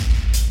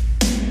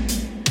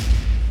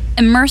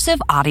Immersive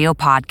Audio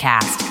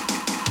Podcast.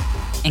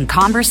 In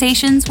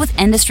conversations with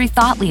industry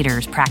thought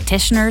leaders,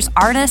 practitioners,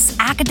 artists,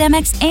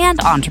 academics, and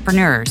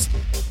entrepreneurs,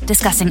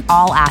 discussing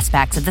all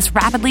aspects of this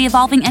rapidly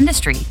evolving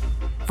industry,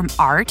 from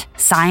art,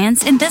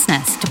 science, and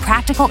business to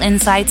practical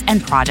insights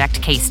and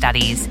project case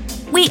studies.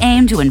 We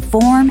aim to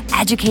inform,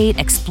 educate,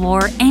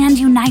 explore, and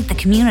unite the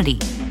community.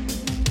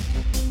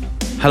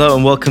 Hello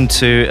and welcome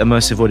to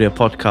Immersive Audio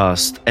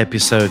Podcast,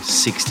 episode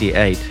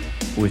 68.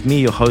 With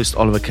me, your host,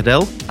 Oliver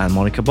Cadell, and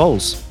Monica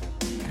Bowles.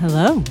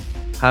 Hello.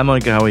 Hi,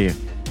 Monica. How are you?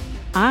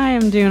 I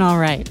am doing all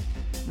right.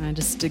 I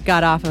just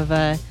got off of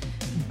a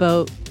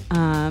boat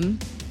in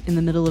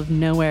the middle of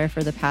nowhere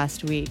for the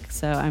past week.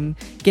 So I'm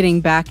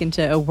getting back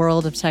into a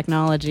world of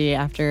technology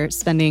after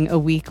spending a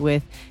week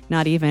with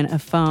not even a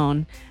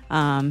phone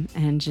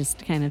and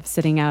just kind of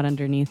sitting out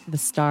underneath the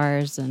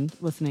stars and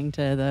listening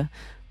to the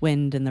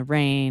wind and the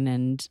rain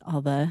and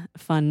all the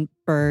fun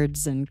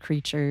birds and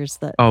creatures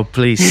that... Oh,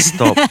 please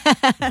stop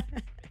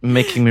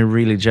making me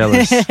really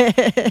jealous.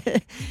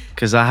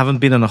 Because I haven't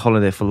been on a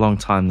holiday for a long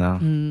time now.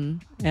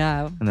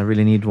 Yeah. And I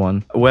really need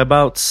one.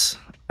 Whereabouts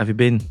have you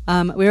been?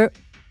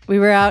 We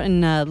were out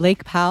in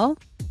Lake Powell.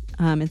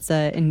 It's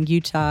in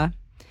Utah,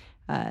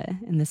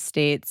 in the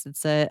States.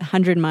 It's a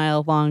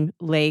 100-mile long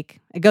lake.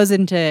 It goes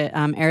into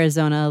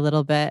Arizona a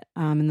little bit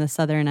in the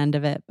southern end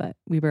of it, but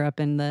we were up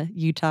in the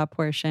Utah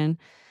portion.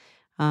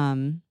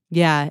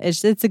 Yeah,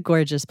 it's a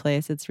gorgeous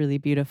place. It's really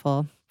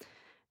beautiful.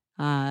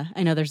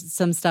 I know there's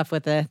some stuff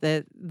with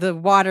the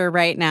water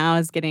right now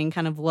is getting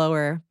kind of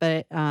lower,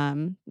 but I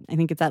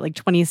think it's at like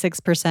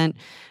 26%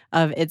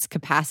 of its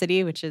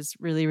capacity, which is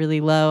really,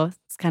 really low.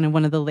 It's kind of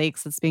one of the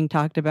lakes that's being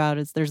talked about.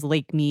 There's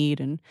Lake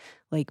Mead and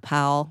Lake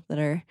Powell that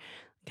are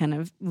kind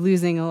of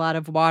losing a lot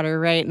of water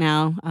right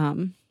now.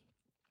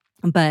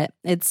 But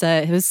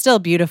it was still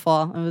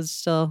beautiful. It was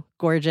still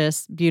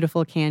gorgeous,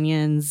 beautiful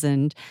canyons,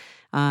 and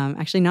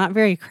actually not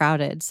very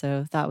crowded.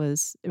 So it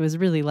was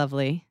really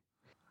lovely.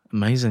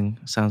 Amazing.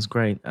 Sounds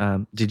great.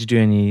 Did you do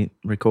any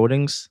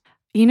recordings?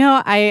 You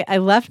know, I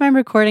left my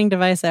recording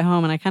device at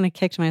home and I kind of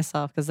kicked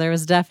myself because there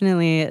was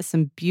definitely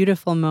some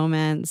beautiful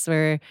moments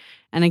where,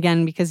 and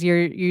again, because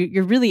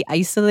you're really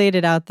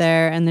isolated out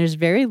there and there's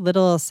very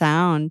little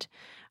sound.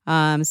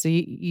 So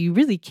you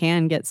really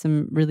can get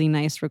some really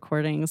nice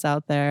recordings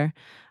out there.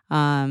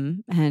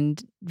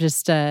 And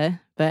just,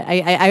 but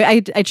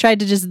I tried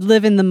to just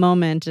live in the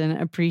moment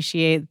and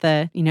appreciate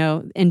the,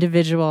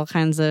 individual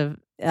kinds of,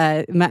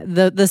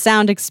 the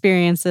sound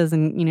experiences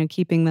and,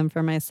 keeping them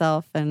for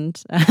myself. And,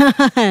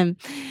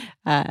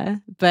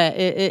 but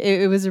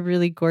it was a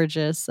really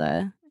gorgeous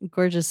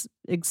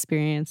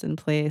experience and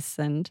place.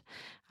 And,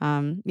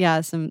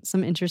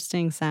 some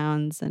interesting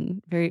sounds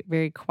and very,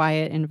 very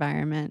quiet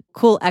environment,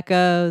 cool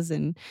echoes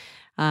and,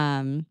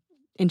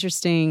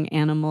 interesting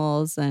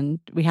animals. And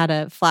we had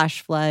a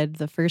flash flood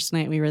the first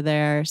night we were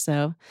there.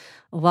 So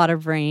a lot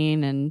of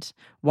rain and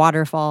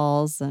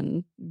waterfalls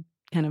and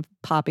kind of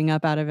popping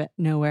up out of it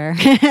nowhere.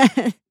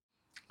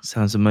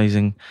 Sounds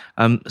amazing.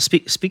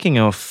 Speaking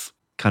of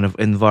kind of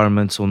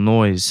environmental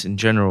noise in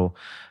general,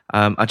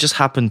 I just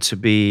happened to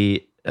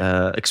be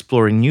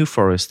exploring New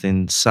Forest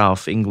in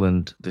South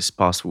England this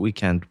past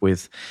weekend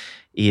with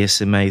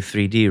ESMA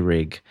 3D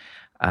rig,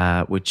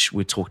 which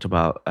we talked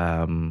about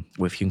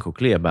with Junko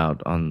Klee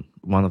about on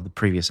one of the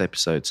previous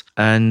episodes.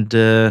 And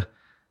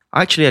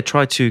actually, I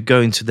tried to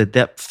go into the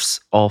depths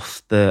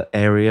of the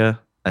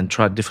area and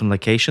tried different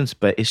locations,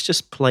 but it's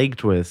just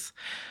plagued with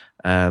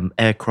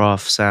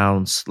aircraft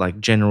sounds, like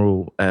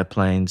general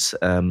airplanes,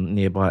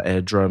 nearby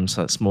aerodromes,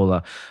 like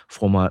smaller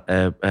format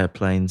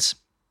airplanes,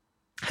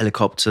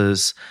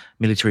 helicopters,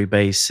 military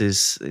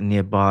bases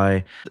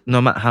nearby. No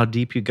matter how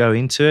deep you go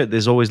into it,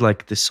 there's always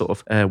like this sort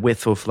of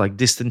width of like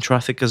distant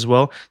traffic as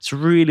well. It's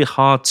really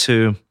hard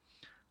to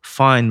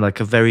find like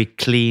a very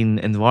clean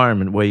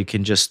environment where you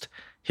can just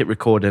hit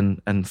record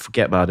and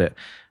forget about it.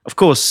 Of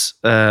course,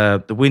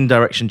 the wind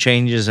direction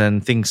changes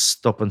and things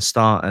stop and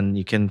start, and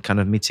you can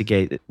kind of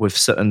mitigate it with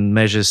certain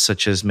measures,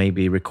 such as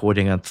maybe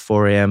recording at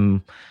 4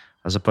 a.m.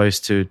 as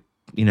opposed to,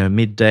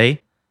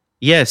 midday.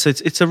 Yeah, so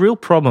it's a real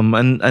problem,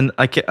 and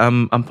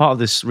I'm part of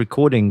this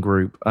recording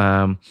group,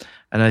 and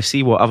I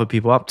see what other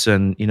people are up to,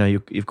 and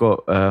you've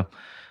got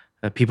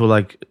people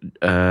like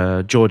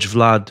George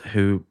Vlad,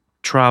 who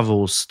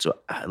travels to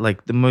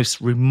like the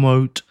most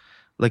remote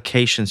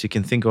locations you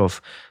can think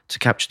of to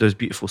capture those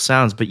beautiful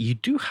sounds, but you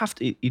do have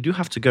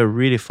to go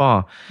really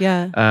far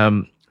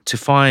to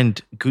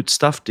find good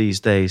stuff these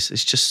days.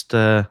 It's just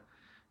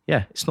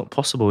it's not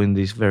possible in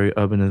these very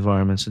urban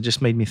environments. It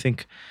just made me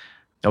think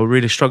I would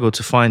really struggle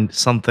to find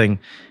something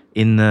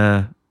in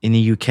the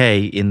UK,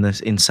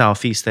 in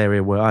southeast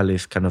area where I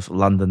live, kind of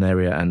London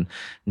area and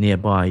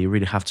nearby. You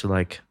really have to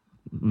like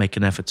make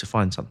an effort to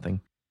find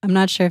something. I'm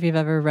not sure if you've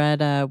ever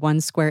read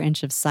 1 Square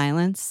Inch of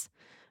Silence,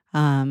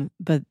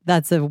 but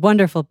that's a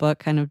wonderful book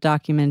kind of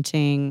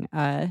documenting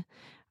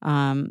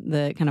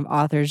the kind of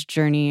author's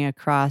journey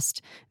across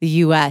the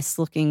U.S.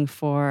 looking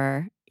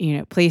for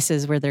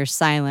places where there's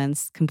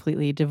silence,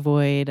 completely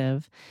devoid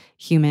of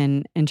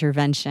human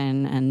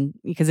intervention. And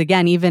because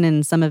again, even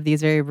in some of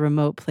these very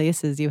remote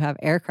places, you have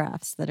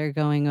aircrafts that are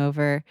going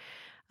over.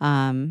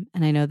 And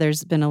I know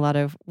there's been a lot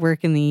of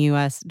work in the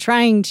U.S.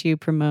 trying to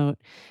promote,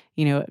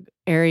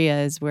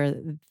 areas where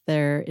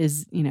there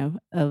is,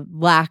 a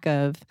lack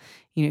of,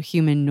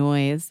 human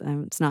noise.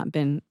 It's not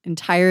been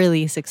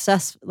entirely as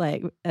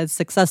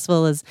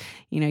successful as,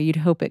 you'd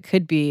hope it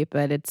could be,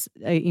 but it's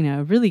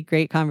a really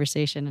great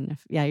conversation. And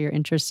if, you're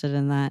interested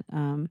in that,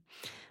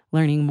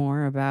 learning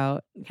more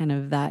about kind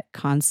of that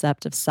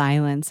concept of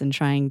silence and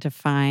trying to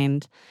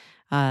find,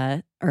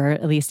 or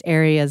at least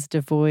areas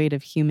devoid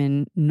of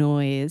human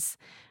noise.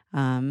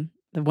 The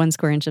 1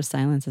 Square Inch of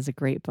Silence is a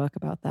great book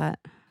about that.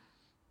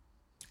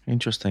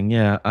 Interesting.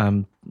 Yeah.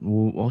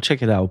 I'll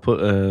check it out. I'll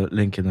put a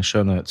link in the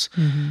show notes.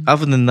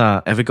 Other than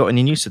that, have you got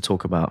any news to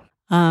talk about?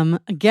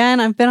 Again,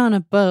 I've been on a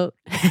boat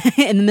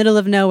in the middle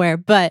of nowhere,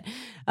 but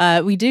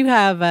we do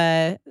have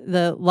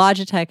the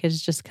Logitech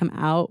has just come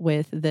out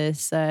with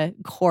this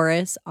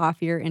Chorus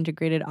off-ear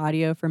integrated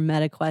audio for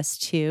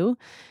MetaQuest 2.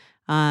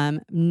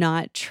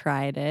 Not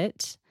tried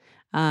it.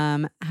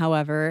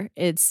 However,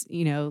 it's,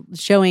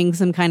 showing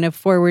some kind of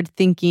forward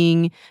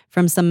thinking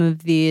from some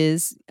of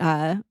these,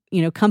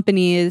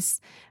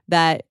 companies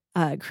that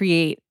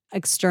create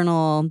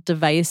external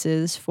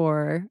devices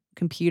for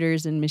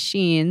computers and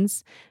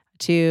machines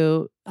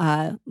to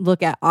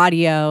look at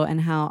audio and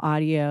how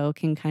audio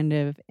can kind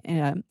of,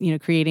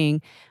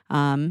 creating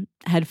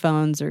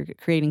headphones or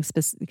creating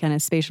kind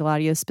of spatial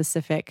audio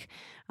specific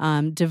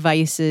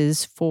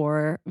devices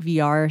for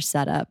VR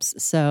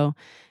setups. So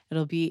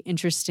it'll be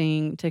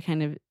interesting to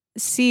kind of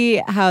see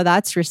how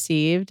that's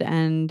received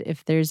and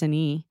if there's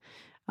any,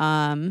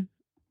 and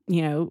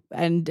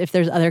if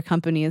there's other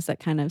companies that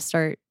kind of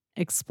start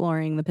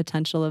exploring the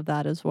potential of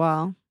that as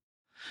well.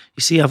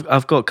 You see,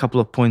 I've got a couple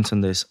of points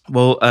on this.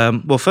 Well,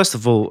 first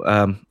of all,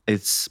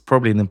 it's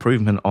probably an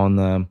improvement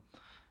on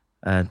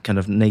kind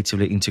of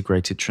natively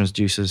integrated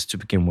transducers to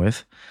begin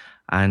with,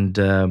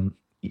 and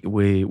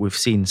we've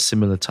seen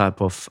similar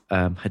type of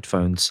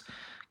headphones,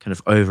 kind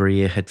of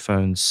over-ear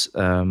headphones.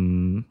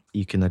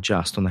 You can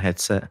adjust on the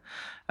headset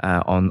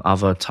on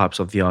other types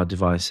of VR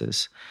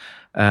devices.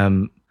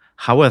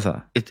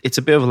 However, it's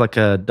a bit of like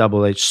a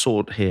double-edged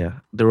sword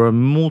here. There are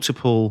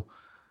multiple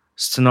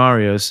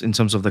scenarios in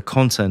terms of the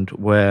content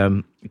where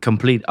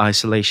complete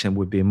isolation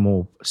would be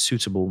more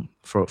suitable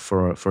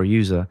for a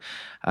user.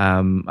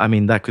 I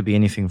mean, that could be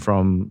anything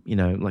from,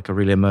 like a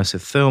really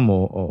immersive film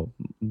or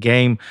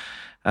game,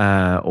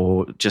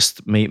 or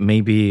just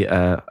maybe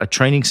a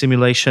training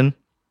simulation.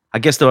 I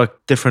guess there are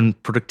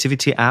different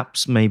productivity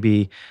apps,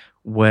 maybe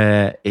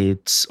where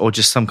or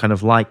just some kind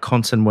of light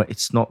content where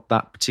it's not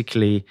that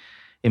particularly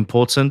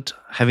important.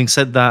 Having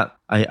said that,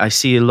 I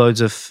see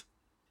loads of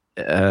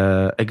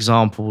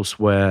examples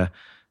where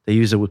the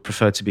user would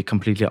prefer to be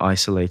completely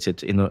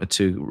isolated in order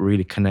to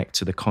really connect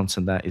to the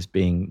content that is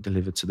being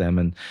delivered to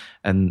them,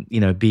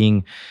 and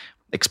being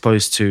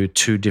exposed to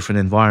two different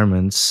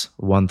environments,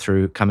 one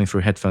coming through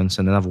headphones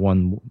and another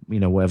one,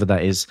 wherever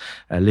that is,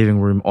 a living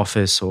room,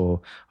 office, or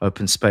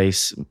open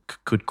space,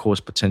 could cause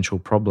potential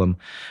problem.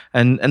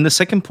 And the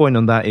second point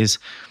on that is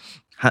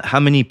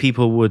how many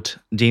people would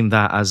deem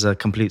that as a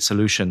complete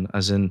solution?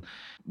 As in,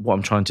 what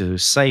I'm trying to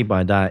say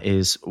by that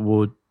is,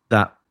 would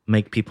that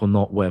make people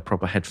not wear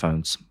proper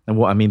headphones? And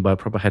what I mean by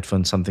proper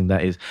headphones, something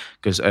that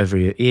goes over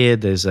your ear,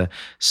 there's a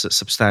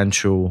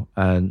substantial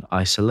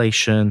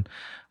isolation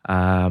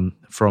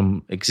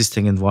from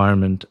existing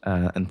environment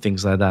and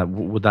things like that.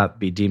 Would that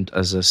be deemed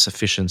as a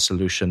sufficient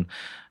solution?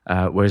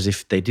 Whereas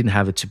if they didn't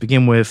have it to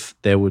begin with,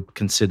 they would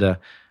consider,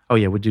 oh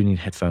yeah, we do need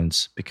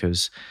headphones,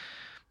 because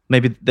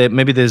maybe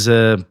there's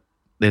a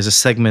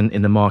segment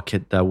in the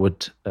market that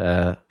would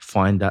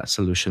find that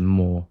solution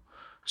more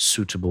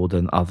suitable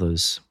than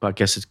others. But I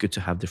guess it's good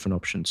to have different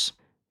options.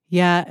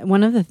 Yeah,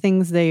 one of the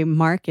things they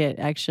market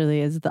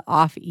actually is the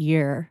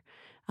off-ear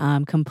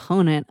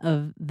component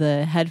of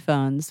the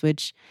headphones,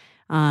 which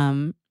is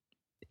an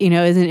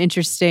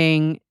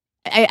interesting.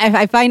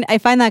 I find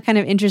that kind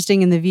of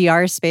interesting in the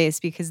VR space,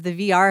 because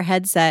the VR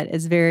headset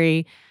is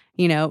very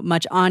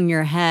much on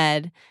your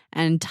head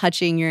and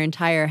touching your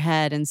entire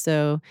head, and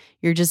so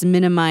you're just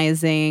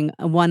minimizing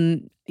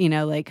one.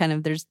 Kind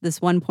of there's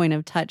this one point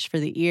of touch for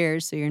the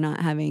ears, so you're not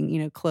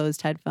having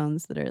closed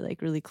headphones that are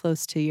like really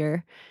close to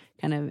your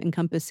kind of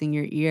encompassing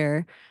your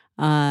ear,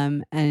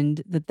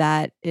 and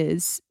that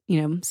is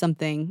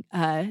something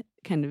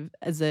kind of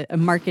as a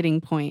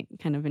marketing point,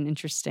 kind of an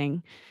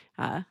interesting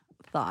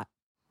thought.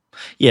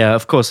 Yeah,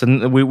 of course,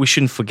 and we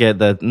shouldn't forget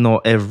that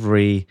not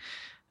every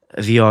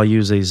VR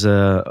user is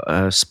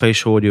a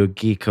spatial audio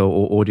geek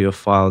or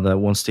audiophile that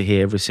wants to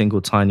hear every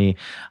single tiny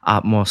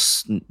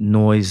Atmos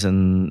noise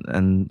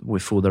and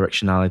with full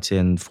directionality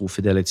and full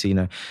fidelity.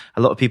 A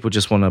lot of people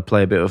just want to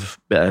play a bit of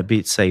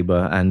Beat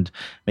Saber, and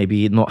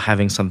maybe not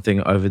having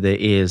something over their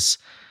ears,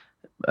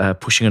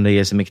 pushing on their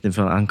ears and making them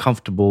feel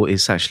uncomfortable,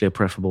 is actually a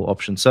preferable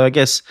option. So I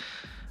guess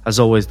As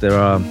always, there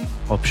are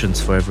options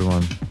for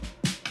everyone.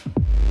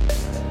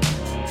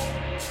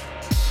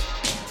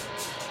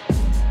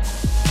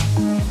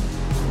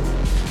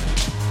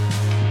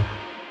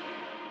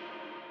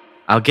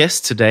 Our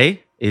guest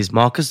today is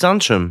Marcus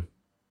Duntram.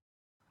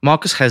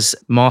 Marcus has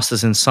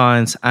Masters in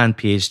Science and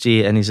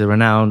PhD, and he's a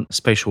renowned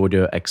spatial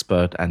audio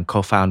expert and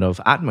co-founder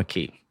of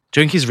Atmakey.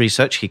 During his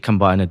research, he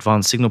combined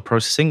advanced signal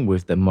processing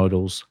with the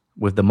models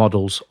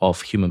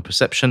of human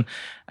perception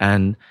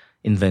and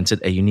invented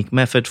a unique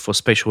method for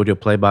spatial audio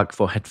playback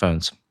for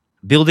headphones.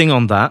 Building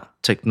on that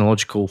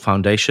technological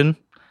foundation,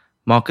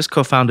 Marcus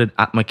co-founded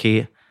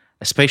Atmakey,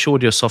 a spatial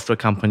audio software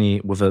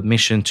company with a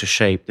mission to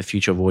shape the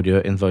future of audio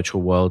in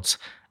virtual worlds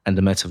and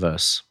the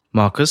metaverse.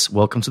 Marcus,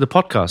 welcome to the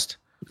podcast.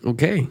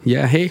 Okay.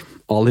 Yeah. Hey,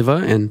 Oliver.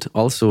 And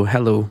also,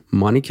 hello,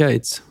 Monica.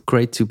 It's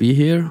great to be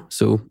here.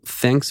 So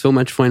thanks so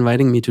much for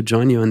inviting me to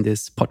join you on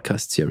this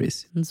podcast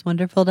series. It's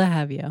wonderful to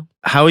have you.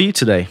 How are you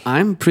today?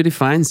 I'm pretty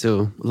fine.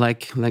 So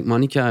like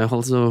Monica, I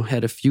also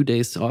had a few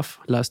days off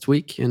last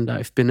week, and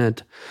I've been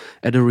at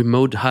a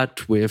remote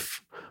hut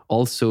with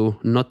also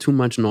not too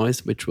much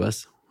noise, which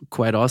was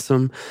quite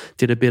awesome.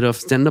 Did a bit of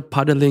stand-up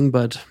paddling,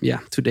 but yeah,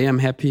 today I'm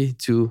happy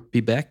to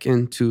be back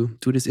and to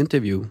do this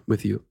interview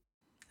with you.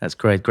 That's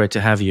great. Great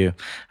to have you.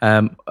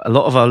 A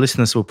lot of our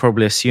listeners will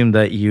probably assume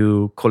that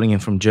you're calling in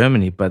from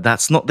Germany, but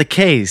that's not the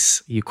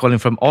case. You're calling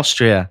from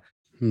Austria.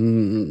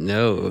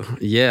 No,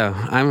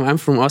 yeah, I'm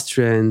from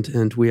Austria,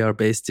 and we are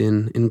based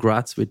in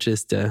Graz, which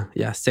is the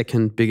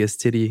second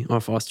biggest city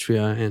of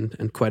Austria,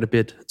 and quite a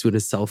bit to the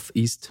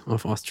southeast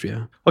of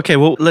Austria. Okay,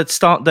 well, let's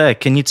start there.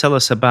 Can you tell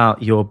us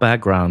about your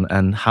background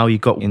and how you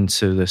got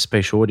into the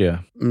spatial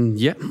audio?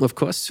 Yeah, of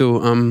course.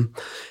 So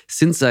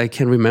since I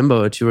can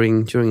remember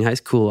during high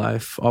school,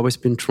 I've always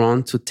been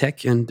drawn to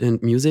tech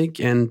and music,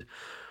 and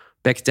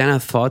back then I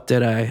thought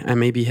that I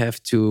maybe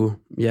have to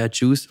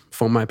choose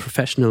for my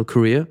professional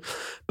career.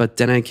 But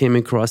then I came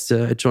across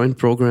a joint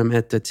program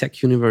at the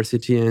Tech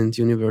University and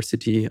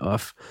University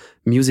of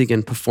Music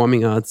and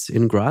Performing Arts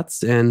in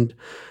Graz. And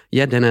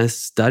then I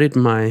studied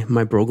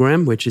my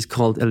program, which is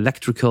called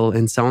Electrical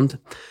and Sound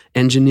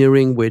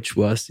Engineering, which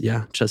was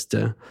just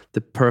the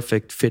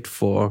perfect fit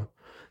for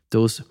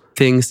those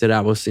things that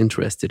I was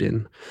interested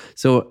in.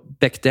 So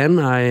back then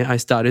I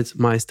started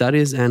my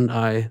studies, and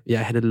I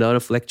had a lot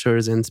of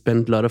lectures and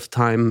spent a lot of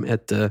time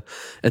at the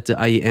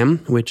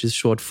IEM, which is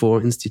short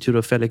for Institute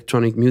of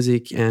Electronic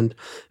Music and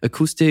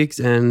Acoustics.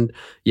 And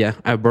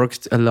I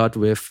worked a lot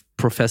with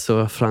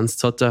Professor Franz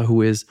Zotter,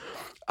 who is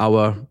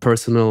our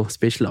personal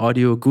spatial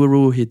audio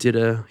guru. He did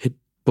a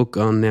book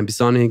on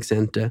ambisonics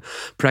and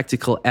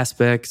practical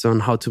aspects on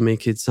how to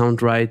make it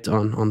sound right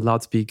on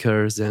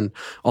loudspeakers and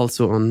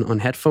also on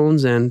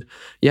headphones. And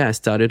I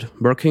started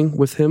working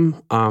with him.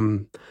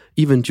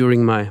 Even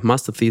during my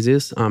master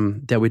thesis,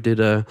 there we did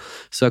a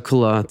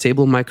circular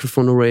table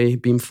microphone array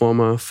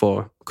beamformer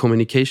for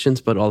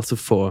communications, but also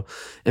for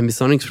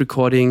ambisonics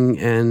recording.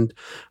 And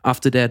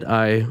after that,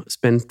 I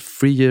spent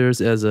 3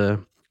 years as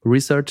a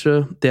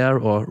researcher there,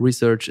 or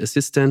research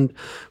assistant,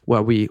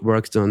 where we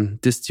worked on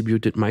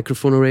distributed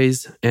microphone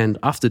arrays. And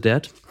after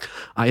that,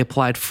 I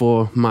applied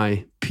for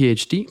my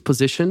PhD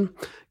position,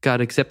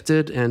 got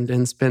accepted, and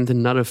then spent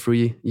another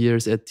 3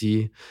 years at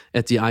the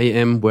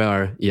IEM,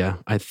 where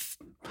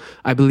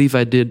I believe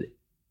I did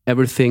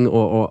everything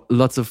or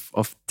lots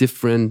of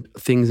different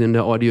things in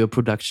the audio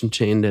production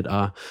chain that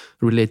are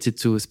related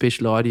to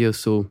spatial audio.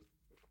 So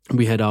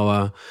we had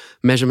our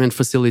measurement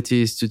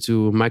facilities to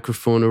do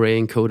microphone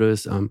array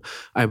encoders.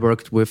 I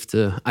worked with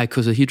the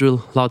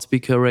icosahedral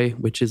loudspeaker array,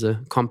 which is a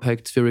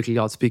compact spherical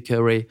loudspeaker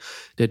array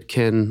that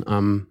can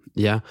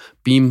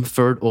beam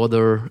third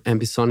order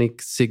ambisonic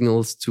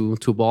signals to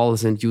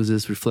walls and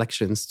uses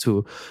reflections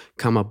to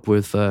come up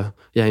with a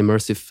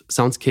immersive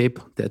soundscape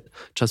that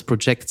just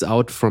projects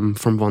out from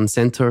one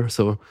center.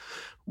 So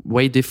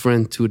way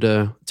different to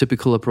the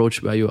typical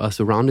approach where you are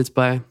surrounded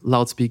by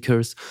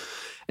loudspeakers.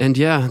 And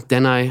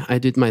then I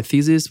did my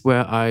thesis,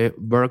 where I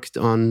worked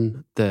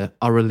on the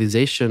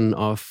auralization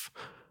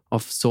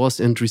of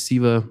source and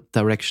receiver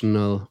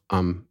directional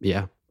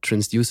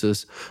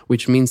transducers,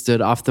 which means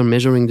that after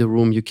measuring the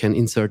room, you can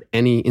insert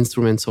any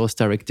instrument source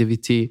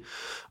directivity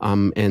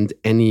and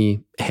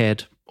any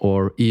head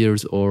or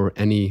ears or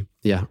any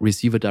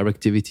receiver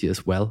directivity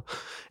as well.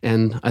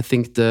 And I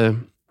think the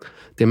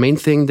main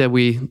thing that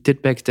we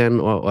did back then,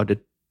 or that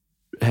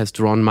has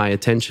drawn my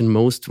attention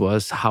most,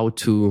 was how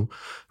to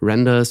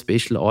render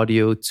spatial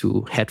audio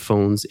to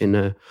headphones in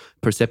a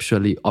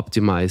perceptually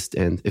optimized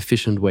and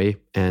efficient way.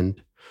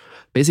 And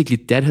basically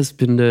that has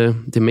been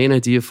the main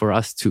idea for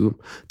us to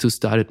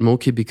start at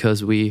Moki,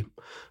 because we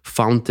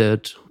found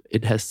that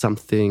it has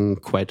something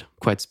quite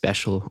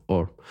special,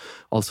 or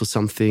also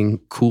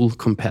something cool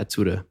compared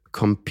to the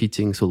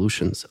competing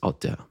solutions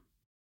out there.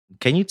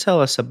 Can you tell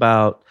us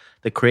about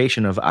the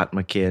creation of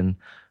Atmakey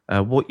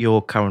and what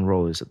your current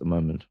role is at the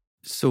moment?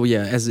 So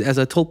as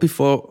I told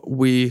before,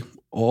 we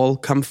all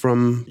come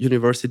from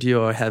university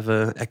or have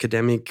an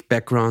academic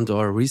background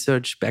or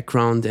research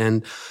background,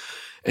 and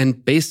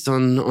And based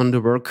on the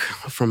work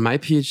from my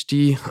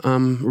PhD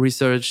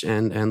research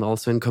and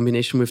also in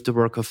combination with the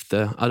work of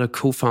the other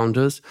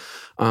co-founders,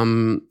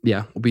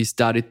 we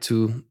started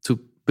to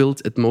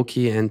build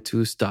Atmoki and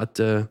to start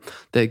the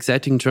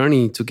exciting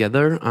journey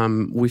together.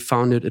 We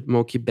founded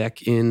Atmoki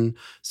back in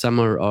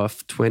summer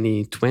of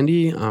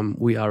 2020.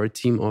 We are a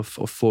team of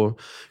 4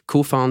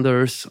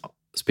 co-founders,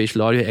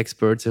 spatial audio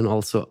experts, and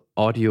also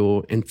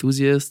audio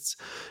enthusiasts.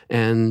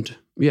 And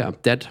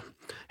that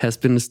has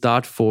been the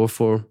start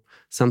for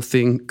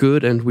something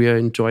good, and we are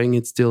enjoying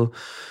it still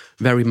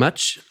very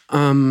much.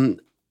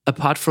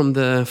 Apart from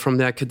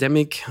the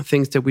academic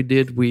things that we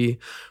did, we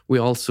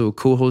also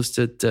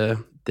co-hosted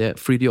the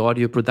 3D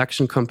audio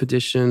production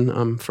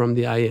competition from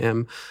the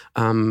IEM.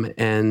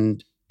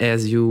 And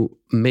as you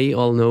may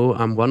all know,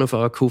 one of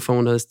our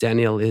co-founders,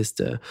 Daniel, is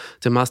the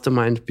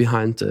mastermind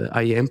behind the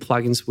IEM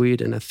plugin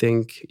suite. And I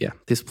think,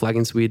 this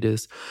plugin suite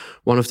is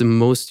one of the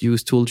most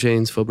used tool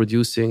chains for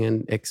producing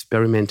and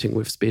experimenting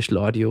with spatial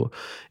audio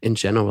in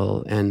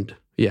general. And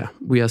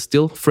we are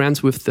still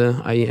friends with the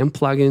IEM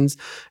plugins,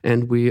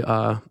 and we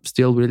are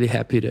still really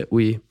happy that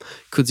we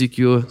could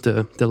secure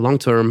the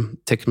long-term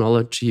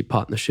technology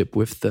partnership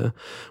with the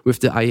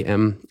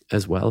IEM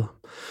as well.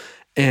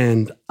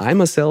 And I'm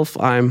the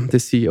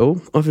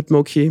CEO of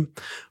Atmoki.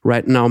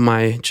 Right now,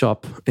 my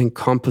job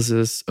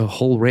encompasses a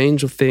whole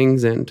range of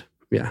things. And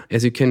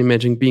as you can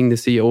imagine, being the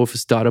CEO of a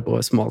startup or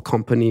a small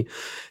company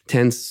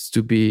tends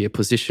to be a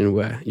position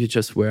where you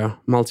just wear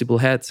multiple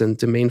hats and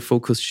the main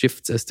focus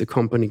shifts as the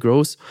company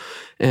grows.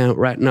 And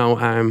right now,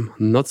 I'm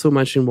not so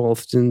much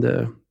involved in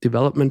the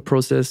development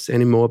process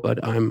anymore,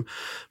 but I'm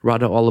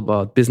rather all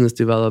about business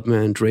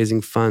development,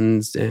 raising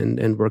funds,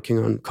 and working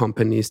on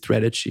company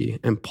strategy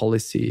and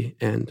policy,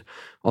 and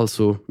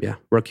also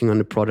working on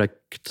the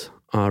product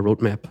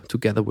roadmap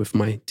together with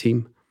my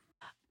team.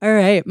 All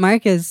right,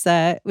 Marcus,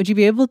 would you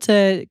be able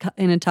to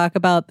talk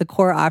about the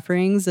core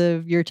offerings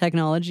of your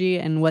technology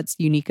and what's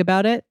unique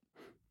about it?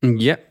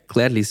 Yeah,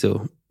 gladly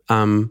so.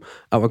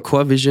 Our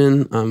core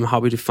vision, how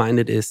we define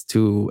it, is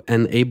to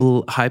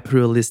enable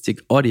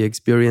hyper-realistic audio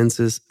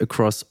experiences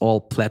across all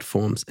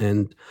platforms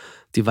and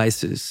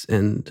devices.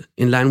 And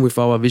in line with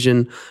our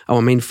vision,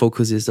 our main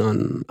focus is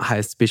on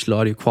high spatial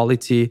audio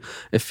quality,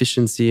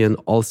 efficiency, and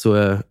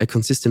also a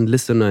consistent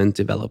listener and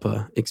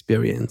developer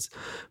experience.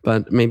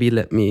 But maybe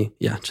let me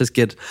just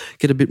get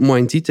a bit more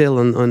in detail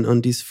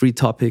on these 3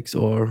 topics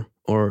or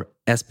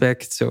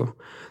aspects. So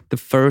the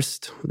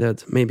first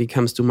that maybe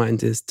comes to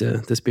mind is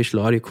the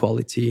spatial audio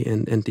quality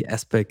and the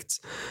aspects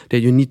that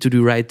you need to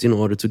do right in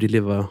order to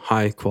deliver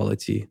high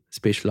quality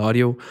spatial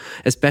audio,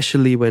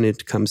 especially when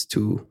it comes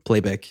to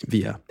playback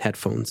via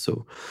headphones.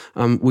 So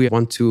we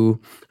want to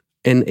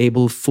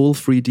enable full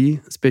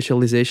 3D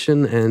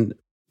spatialization and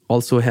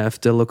also have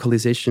the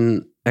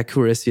localization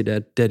accuracy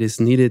that is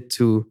needed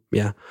to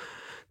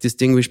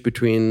distinguish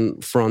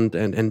between front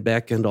and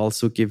back, and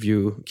also give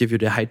you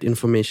the height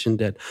information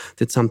that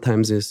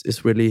sometimes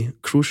is really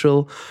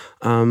crucial.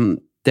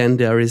 Then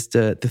there is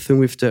the thing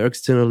with the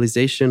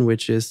externalization,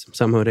 which is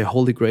somehow the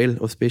holy grail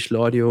of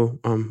spatial audio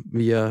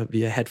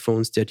via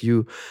headphones, that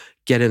you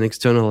get an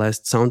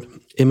externalized sound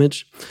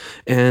image.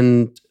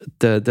 And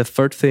the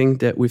third thing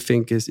that we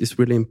think is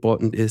really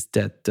important is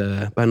that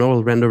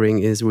binaural rendering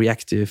is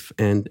reactive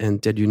and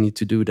that you need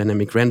to do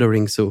dynamic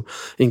rendering, so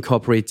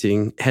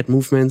incorporating head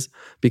movements,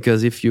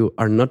 because if you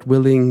are not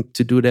willing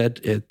to do that,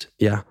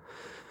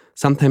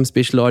 sometimes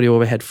spatial audio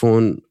over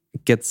headphone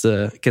gets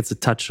a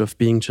touch of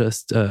being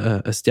just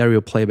a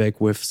stereo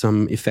playback with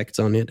some effects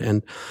on it.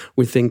 And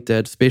we think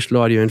that spatial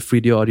audio and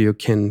 3D audio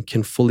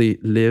can fully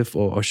live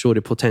or show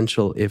the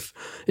potential if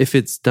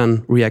it's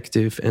done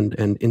reactive and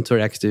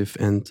interactive,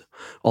 and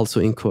also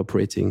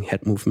incorporating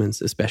head movements,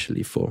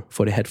 especially for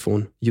the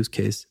headphone use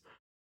case.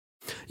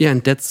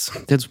 And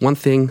that's one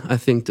thing I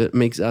think that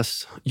makes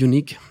us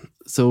unique.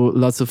 So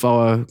lots of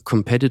our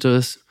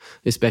competitors,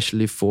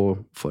 especially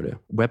for the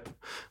web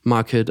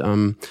market,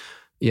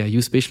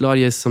 use spatial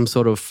audio as some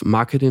sort of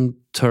marketing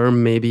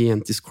term maybe,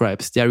 and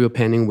describe stereo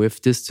panning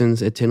with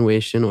distance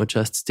attenuation or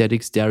just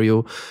static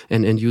stereo,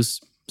 and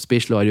use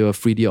spatial audio or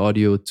 3D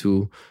audio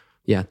to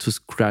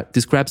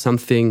describe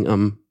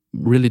something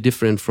really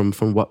different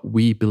from what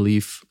we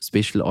believe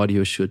spatial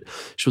audio should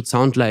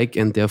sound like,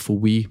 and therefore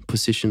we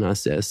position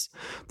us as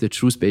the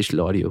true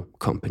spatial audio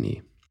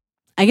company.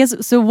 I guess,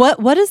 so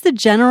what is the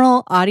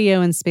general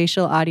audio and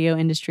spatial audio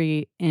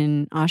industry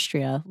in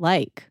Austria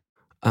like?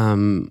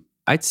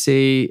 I'd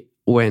say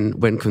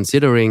when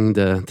considering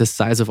the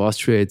size of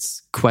Austria,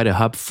 it's quite a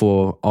hub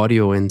for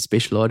audio and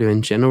spatial audio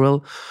in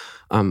general.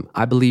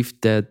 I believe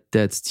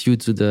that's due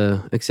to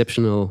the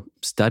exceptional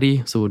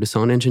study, so the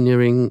sound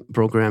engineering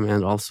program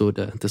and also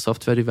the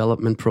software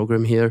development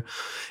program here.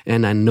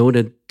 And I know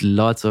that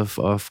lots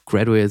of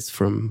graduates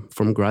from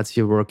Graz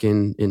here work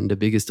in the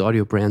biggest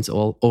audio brands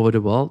all over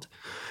the world.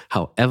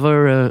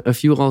 However, a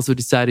few also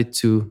decided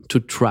to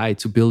try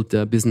to build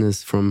their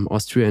business from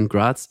Austria and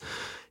Graz.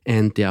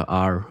 And there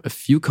are a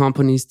few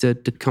companies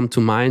that come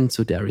to mind.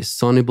 So there is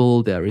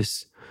Sonible, there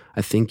is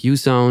I think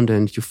USound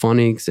and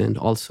Euphonics and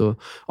also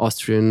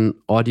Austrian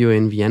Audio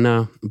in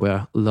Vienna,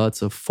 where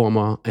lots of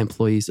former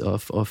employees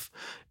of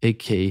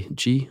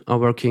AKG are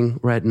working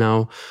right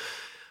now.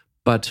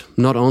 But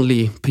not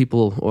only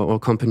people or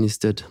companies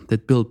that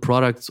build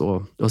products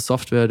or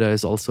software, there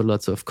is also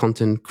lots of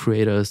content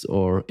creators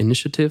or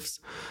initiatives.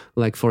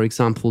 Like, for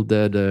example,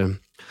 the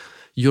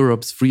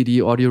Europe's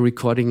 3D audio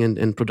recording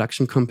and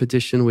production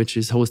competition, which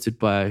is hosted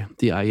by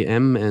the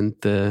IEM and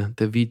the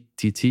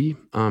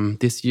VTT.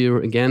 This year,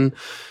 again,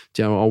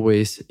 they are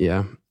always,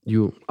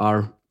 you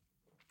are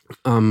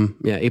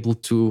able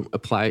to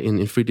apply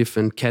in 3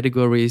 different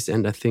categories.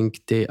 And I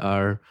think they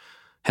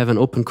have an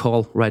open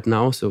call right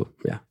now. So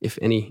if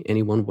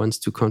anyone wants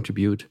to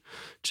contribute,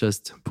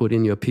 just put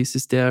in your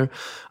pieces there.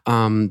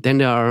 Then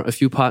there are a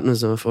few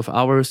partners of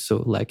ours.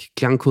 So like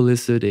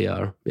Klangkulisse, they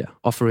are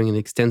offering an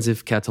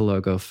extensive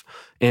catalog of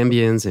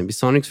ambience and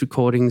Bisonics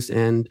recordings,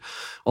 and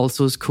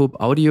also Scope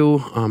Audio.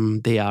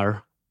 They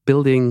are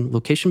building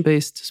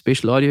location-based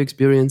spatial audio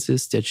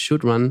experiences that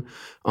should run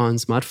on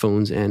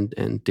smartphones,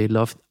 and they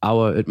loved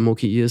our at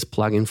Moki Ears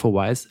plugin for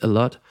Wwise a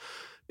lot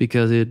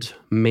because it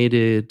made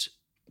it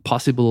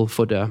possible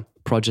for the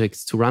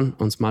projects to run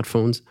on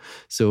smartphones.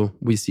 So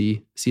we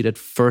see that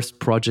first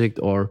project,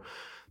 or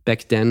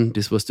back then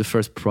this was the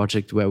first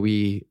project where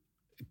we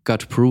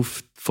got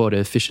proof for the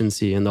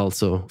efficiency and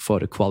also for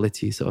the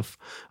qualities of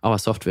our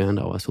software and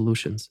our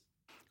solutions.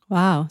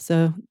 Wow,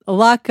 so a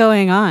lot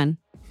going on.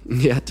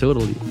 Yeah,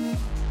 totally.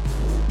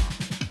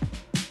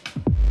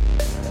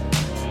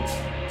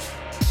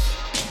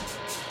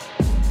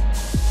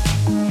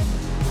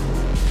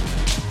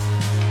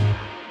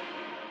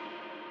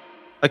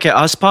 Okay,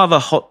 as part of a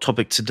hot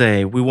topic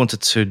today, we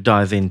wanted to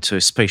dive into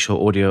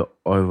spatial audio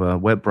over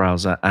web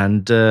browser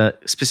and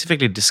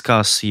specifically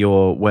discuss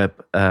your web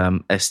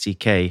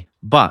SDK.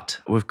 But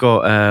we've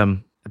got a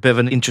bit of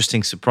an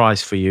interesting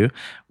surprise for you.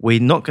 We're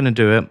not going to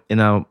do it in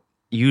our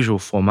usual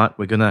format.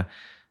 We're going to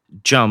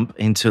jump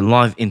into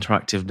live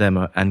interactive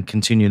demo and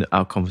continue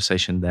our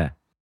conversation there.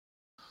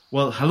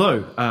 Well,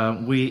 hello.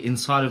 We're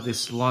inside of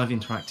this live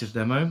interactive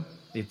demo.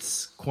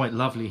 It's quite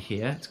lovely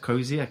here. It's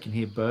cozy. I can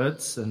hear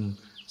birds and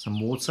some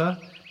water,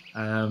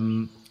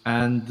 and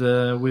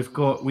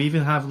we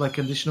even have like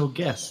an additional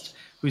guest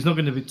who's not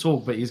going to be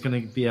talk, but he's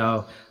going to be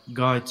our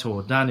guide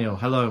tour. Daniel,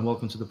 hello and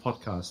welcome to the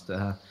podcast.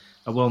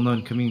 A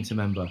well-known community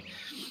member.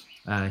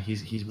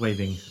 He's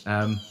waving.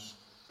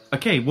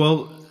 Okay,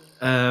 well,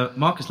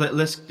 Marcus,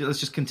 let's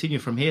just continue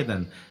from here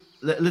then.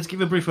 Let's give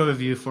a brief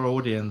overview for our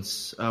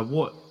audience.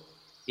 What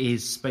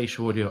is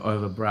spatial audio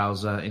over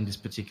browser in this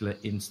particular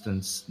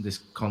instance, this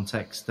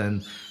context,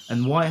 and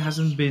why it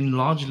hasn't been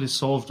largely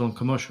solved on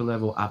commercial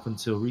level up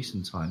until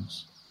recent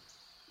times?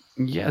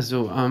 Yeah,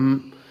 so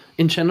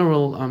in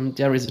general,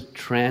 there is a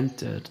trend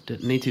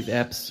that native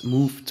apps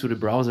move to the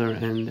browser,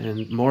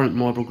 and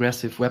more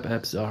progressive web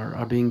apps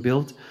are being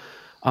built.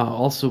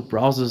 Also,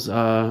 browsers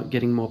are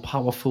getting more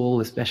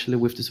powerful, especially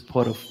with the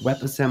support of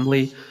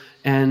WebAssembly.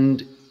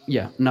 And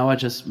now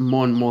just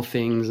more and more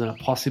things are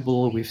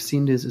possible. We've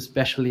seen this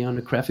especially on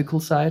the graphical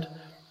side,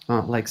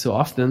 like so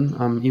often,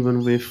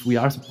 even with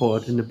VR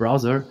support in the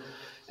browser.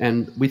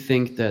 And we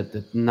think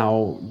that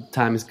now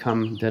time has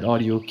come that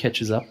audio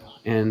catches up,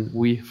 and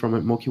we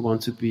from Moki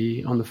want to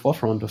be on the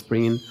forefront of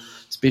bringing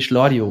spatial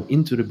audio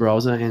into the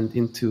browser and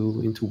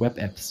into web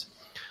apps.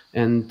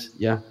 And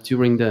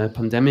during the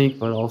pandemic,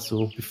 but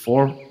also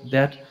before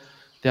that,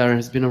 there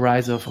has been a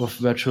rise of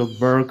virtual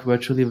work,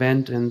 virtual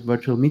event, and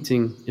virtual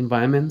meeting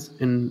environments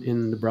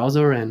in the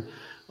browser, and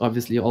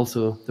obviously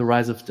also the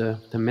rise of the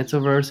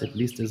metaverse, at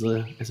least as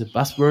a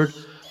buzzword.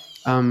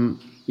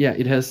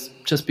 It has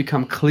just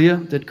become clear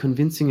that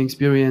convincing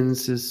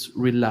experiences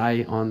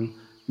rely on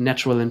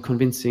natural and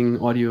convincing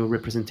audio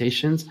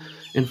representations,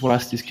 and for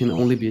us this can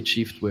only be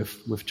achieved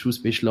with true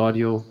spatial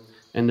audio.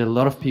 And a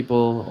lot of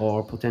people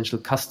or potential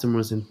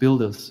customers and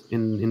builders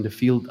in the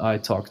field I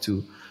talk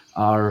to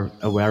are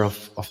aware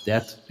of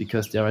that,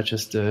 because there are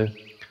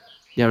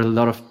a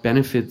lot of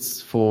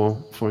benefits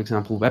for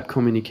example, web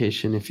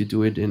communication if you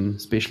do it in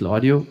spatial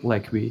audio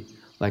like we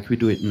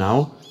do it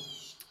now.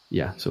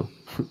 So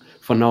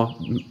for now,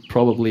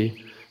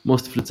 probably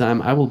most of the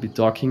time I will be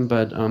talking,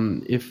 but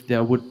if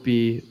there would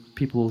be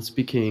people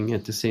speaking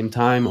at the same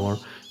time or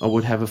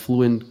would have a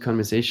fluent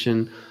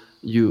conversation,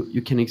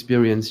 you can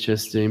experience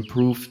just the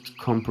improved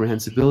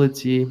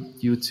comprehensibility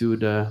due to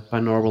the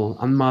binaural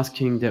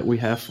unmasking that we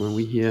have when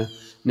we hear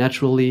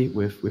naturally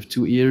with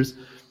 2 ears.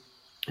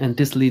 And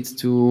this leads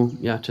to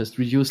just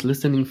reduced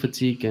listening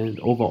fatigue and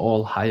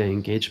overall higher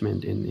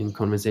engagement in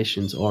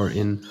conversations or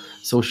in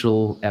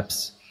social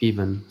apps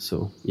even.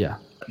 So I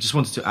just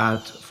wanted to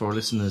add for our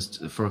listeners,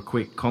 for a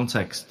quick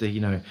context,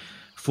 that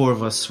 4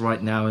 of us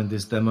right now in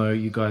this demo,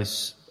 you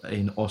guys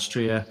in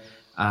Austria,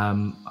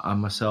 I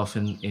myself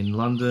in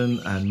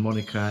London, and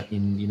Monica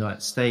in the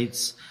United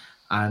States,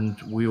 and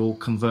we're all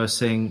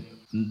conversing.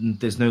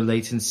 There's no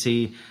latency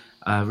latency,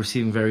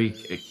 receiving very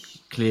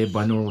clear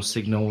binaural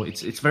signal.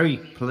 It's very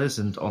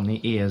pleasant on the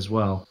ear as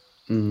well.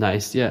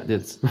 Nice,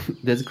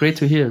 that's great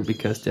to hear,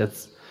 because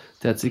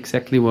That's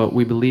exactly what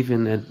we believe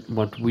in and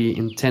what we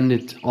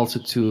intended also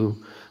to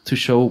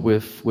show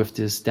with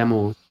this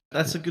demo.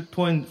 That's a good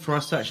point for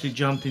us to actually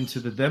jump into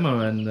the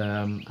demo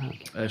and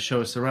show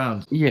us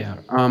around. Yeah,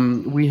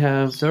 we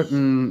have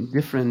certain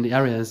different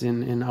areas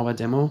in our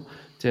demo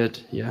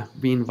that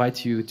we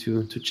invite you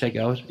to check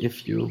out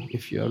if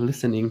you are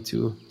listening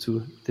to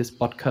this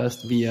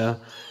podcast via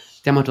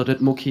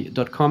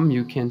demo.moki.com.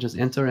 You can just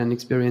enter and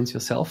experience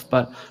yourself.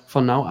 But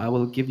for now, I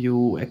will give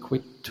you a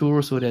quick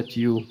tour so that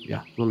you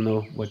will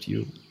know what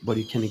you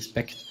can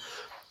expect.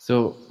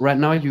 So right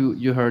now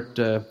you heard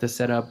the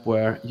setup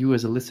where you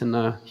as a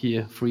listener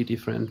hear 3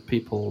 different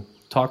people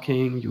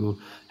talking. You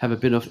have a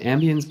bit of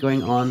ambience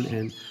going on,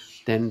 and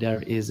then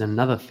there is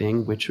another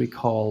thing which we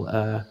call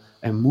a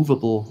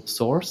movable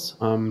source.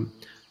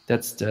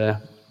 That's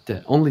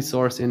the only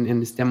source in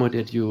this demo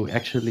that you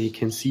actually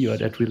can see or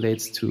that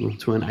relates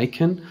to an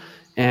icon.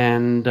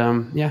 And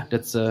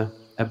that's a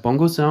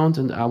bongo sound,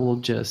 and I will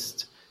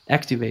just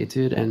activate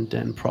it and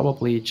then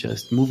probably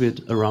just move it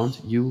around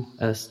you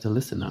as the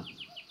listener.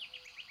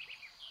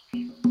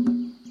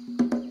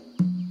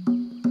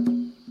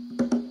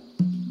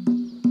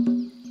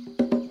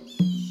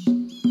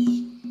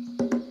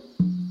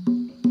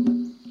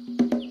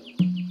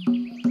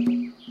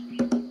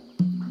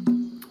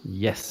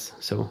 Yes,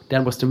 so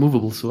that was the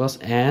movable source,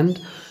 and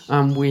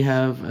we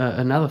have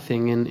another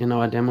thing in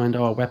our demo and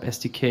our web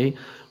SDK,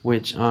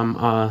 which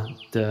are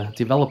the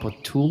developer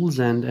tools,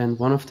 and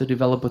one of the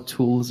developer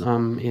tools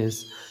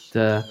is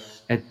the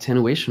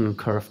attenuation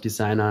curve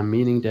designer,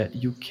 meaning that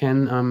you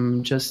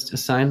can just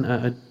assign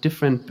a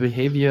different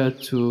behavior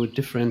to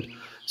different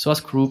source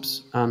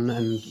groups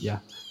and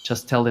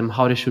just tell them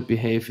how they should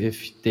behave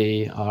if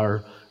they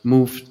are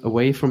moved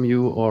away from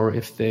you or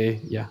if they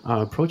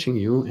are approaching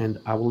you, and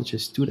I will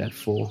just do that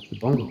for the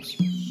bongos.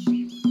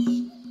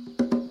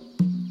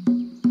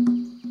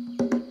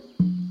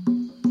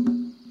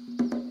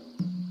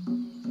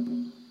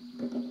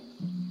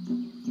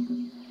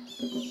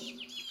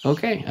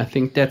 Okay, I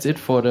think that's it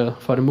for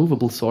the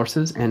movable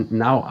sources, and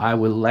now I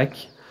will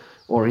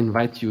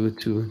invite you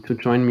to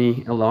join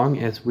me along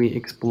as we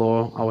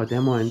explore our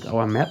demo and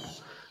our map.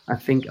 I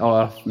think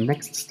our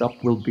next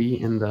stop will be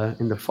in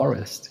the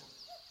forest.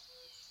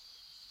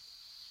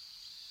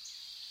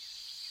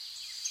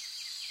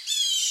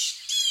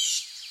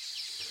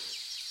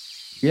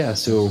 Yeah,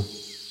 so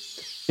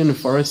in the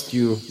forest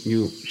you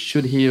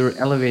should hear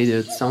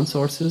elevated sound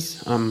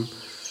sources,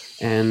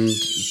 and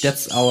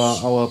that's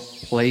our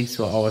place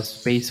or our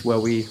space where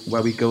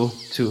we go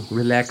to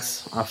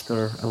relax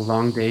after a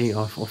long day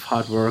of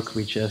hard work.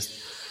 We just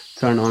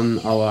turn on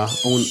our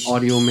own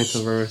audio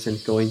metaverse and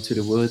go into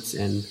the woods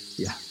and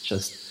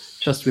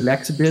just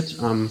relax a bit.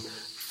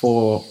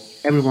 For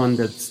everyone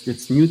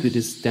that's new to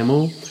this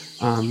demo,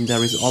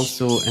 there is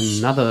also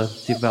another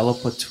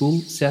developer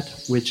tool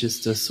set, which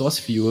is the source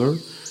viewer,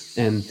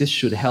 and this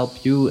should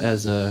help you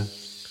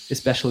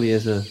especially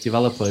as a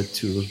developer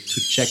to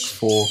check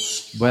for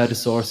where the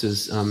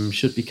sources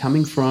should be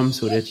coming from,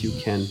 so that you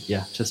can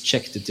just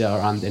check that there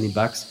aren't any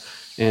bugs.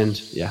 And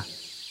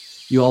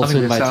you also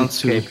invited the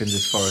soundscape in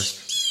this forest.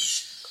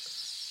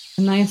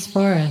 A nice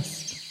forest.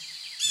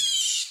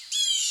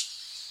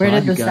 Where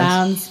did the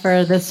sounds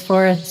for this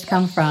forest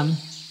come from?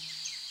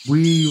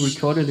 We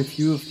recorded a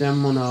few of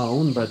them on our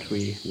own, but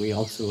we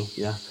also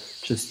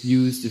just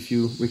used a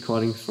few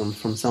recordings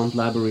from sound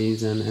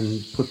libraries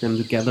and put them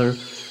together.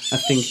 I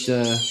think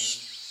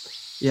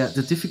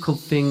the difficult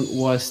thing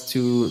was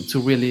to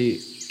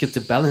really get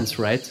the balance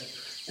right,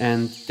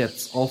 and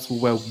that's also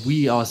where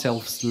we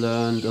ourselves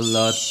learned a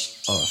lot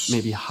of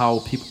maybe how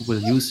people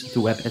will use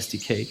the web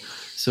SDK.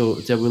 So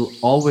there will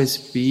always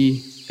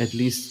be, at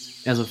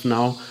least as of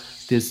now,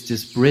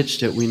 this bridge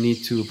that we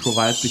need to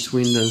provide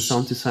between the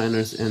sound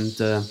designers and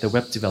the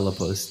web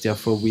developers.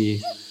 Therefore,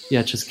 we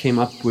just came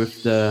up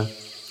with the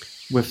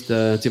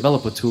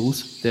developer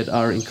tools that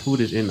are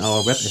included in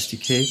our web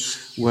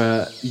SDK,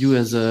 where you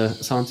as a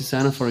sound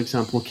designer, for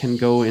example, can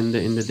go in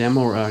the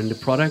demo or in the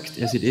product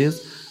as it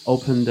is,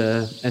 open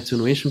the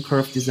attenuation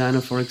curve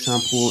designer, for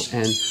example,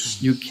 and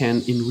you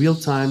can in real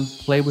time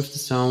play with the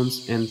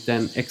sounds and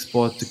then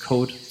export the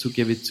code to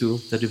give it to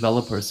the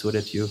developer, so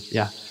that you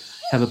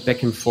have a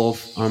back and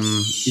forth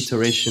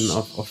iteration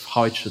of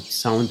how it should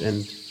sound.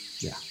 And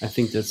I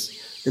think that's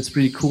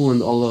pretty cool,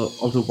 and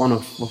also one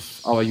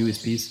of our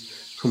USPs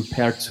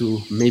compared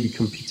to maybe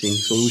competing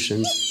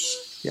solutions.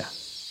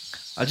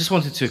 I just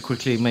wanted to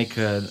quickly make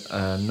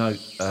a note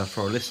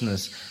for our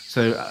listeners.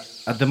 So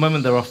at the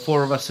moment there are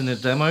 4 of us in the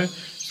demo.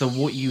 So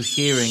what you're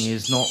hearing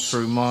is not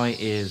through my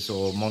ears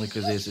or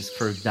Monica's ears, it's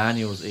through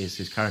Daniel's ears,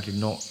 who's currently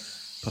not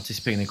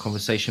participating in the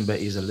conversation, but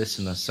is a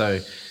listener. So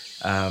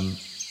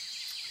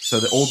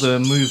all the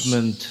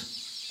movement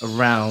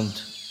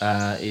around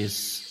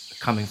is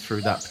coming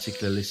through that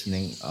particular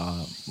listening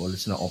or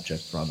listener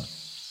object rather.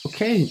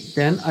 Okay,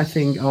 then I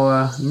think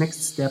our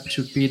next step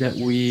should be that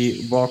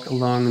we walk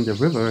along the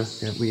river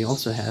that we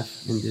also have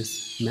in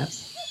this map.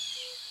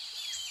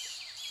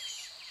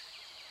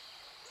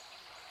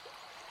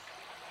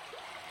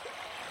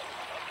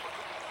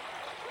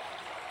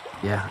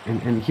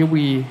 and here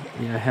we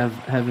have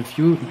a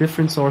few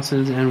different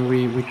sources, and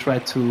we try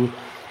to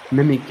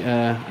mimic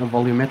a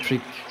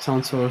volumetric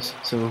sound source,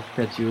 so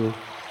that you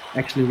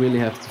actually really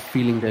have the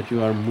feeling that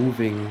you are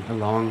moving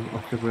along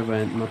of the river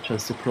and not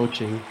just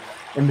approaching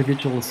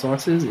individual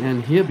sources.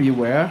 And here,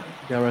 beware,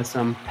 there are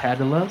some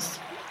paddlers.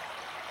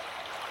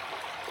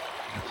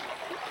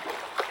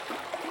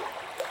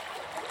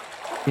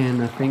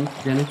 And I think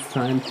then it's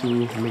time to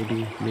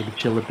maybe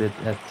chill a bit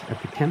at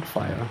the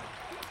campfire.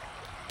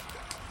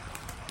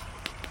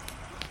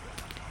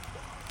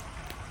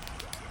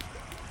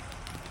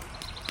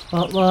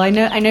 Well, I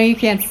know you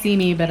can't see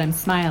me, but I'm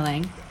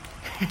smiling.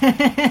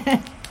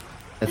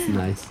 That's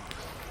nice.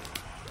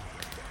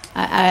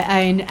 I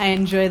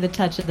enjoy the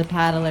touch of the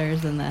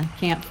paddlers and the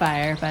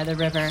campfire by the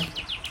river.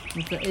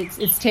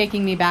 It's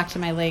taking me back to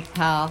my Lake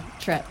Powell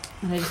trip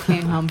that I just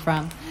came home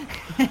from.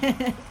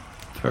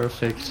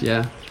 Perfect.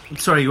 Yeah.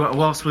 Sorry,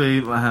 whilst we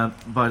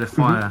by the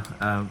fire,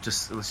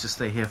 let's just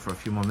stay here for a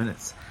few more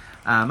minutes.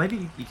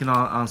 Maybe you can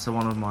answer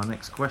one of my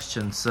next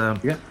questions.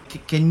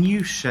 Can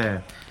you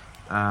share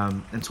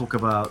and talk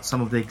about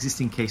some of the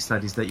existing case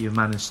studies that you've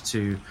managed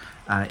to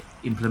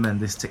implement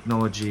this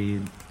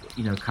technology,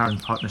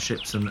 current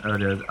partnerships and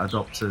early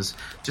adopters,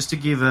 just to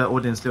give the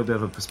audience a little bit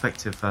of a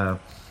perspective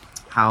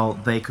how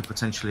they could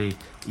potentially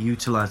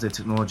utilize the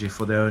technology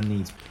for their own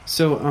needs?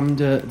 So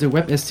the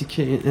Web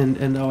SDK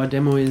and our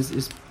demo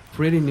is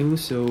pretty new.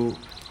 So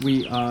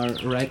we are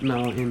right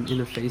now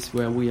in a phase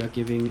where we are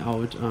giving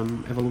out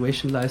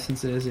evaluation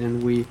licenses,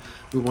 and we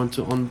want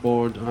to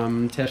onboard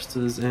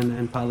testers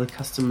and pilot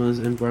customers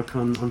and work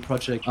on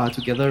project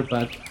together.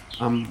 But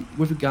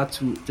with regard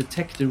to the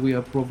tech that we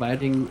are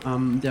providing,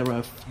 there are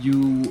a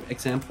few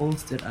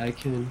examples that I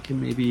can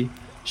maybe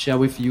share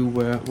with you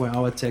where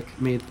our tech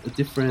made a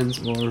difference,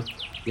 or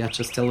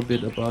just tell a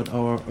bit about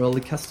our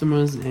early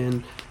customers,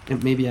 and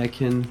maybe I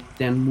can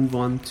then move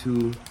on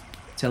to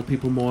tell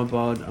people more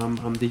about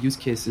the use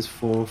cases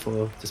for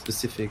the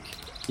specific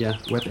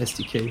Web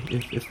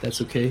SDK, if that's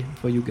okay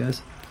for you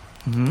guys.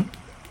 Mm-hmm.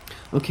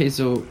 Okay,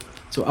 so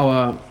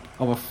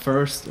our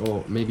first,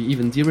 or maybe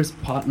even dearest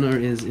partner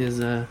is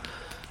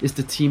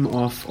the team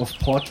of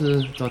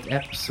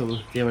Portal.app. So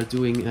they are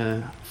doing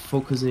a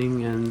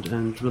focusing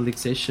and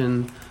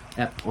relaxation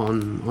app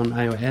on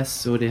iOS.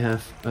 So they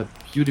have a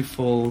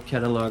beautiful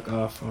catalog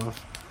of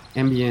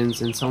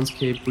ambience and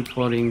soundscape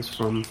recordings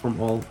from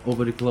all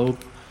over the globe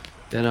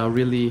that are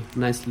really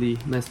nicely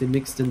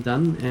mixed and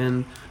done.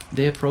 And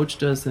they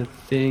approached us, I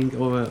think,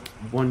 over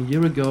 1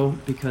 year ago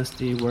because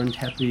they weren't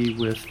happy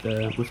with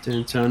the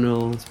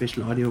internal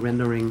spatial audio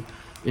rendering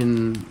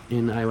in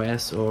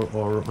iOS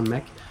or on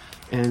Mac.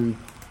 And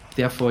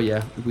therefore,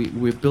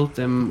 we built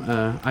them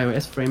an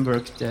iOS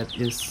framework that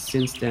is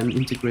since then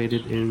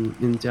integrated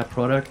in their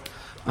product,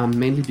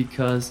 mainly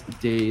because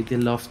they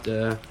love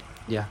the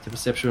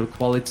perceptual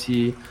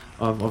quality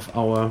of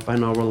our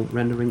binaural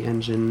rendering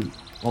engine,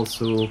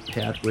 also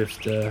paired with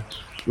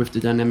the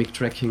dynamic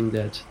tracking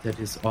that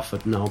is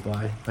offered now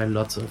by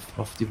lots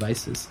of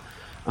devices.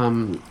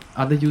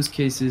 Other use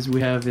cases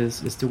we have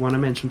is the one I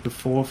mentioned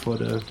before for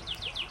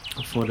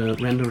the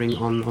rendering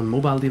on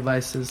mobile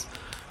devices.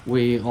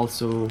 We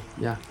also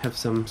have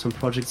some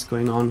projects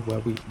going on where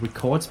we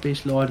record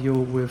spatial audio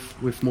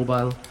with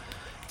mobile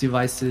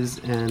devices,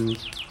 and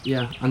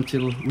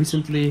until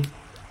recently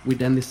we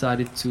then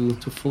decided to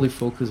fully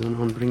focus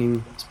on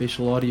bringing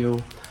spatial audio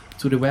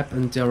to the web.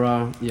 And there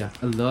are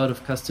a lot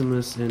of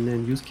customers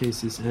and use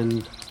cases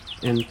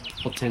and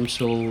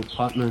potential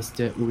partners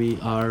that we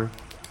are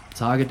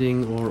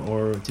targeting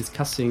or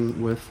discussing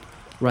with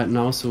right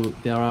now. So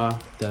there are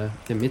the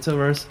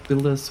metaverse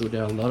builders, so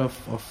there are a lot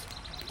of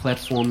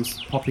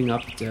platforms popping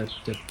up that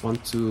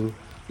want to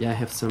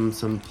have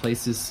some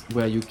places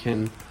where you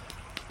can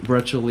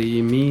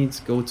virtually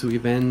meet, go to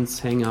events,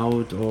 hang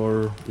out,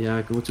 or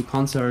go to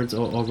concerts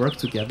or work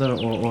together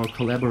or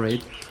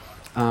collaborate.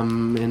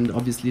 And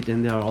obviously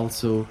then there are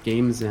also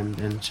games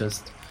and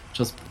just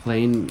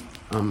plain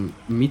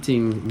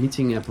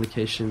meeting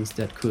applications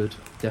that could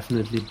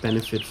definitely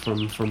benefit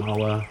from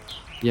our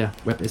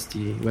Web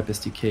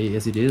SDK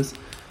as it is.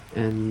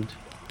 And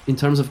in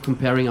terms of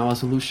comparing our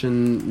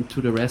solution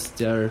to the rest,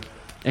 there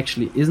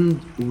actually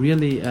isn't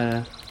really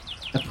a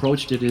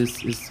approach that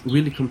is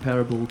really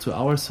comparable to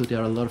ours. So there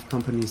are a lot of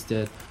companies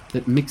that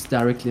mix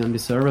directly on the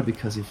server,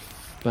 because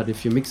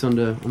if you mix on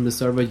the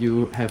server,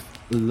 you have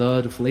a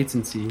lot of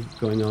latency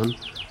going on.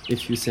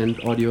 If you send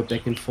audio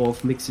back and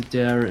forth, mix it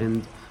there,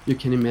 and you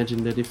can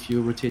imagine that if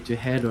you rotate your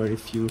head or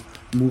if you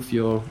move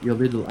your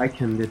little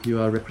icon that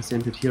you are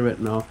represented here right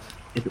now,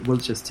 it will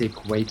just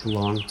take way too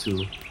long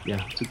to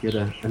get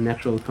a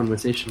natural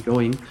conversation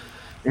going.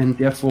 And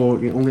therefore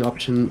the only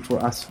option for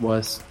us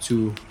was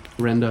to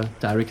render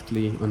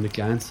directly on the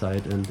client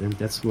side, and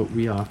that's what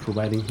we are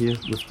providing here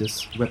with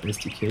this Web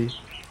SDK.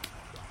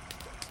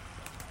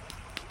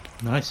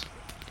 Nice.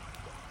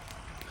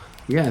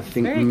 Yeah, I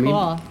think very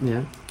cool.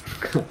 Yeah.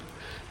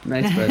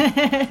 Nice,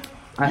 but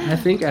I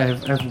think I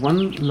have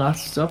one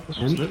last stop.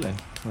 Absolutely.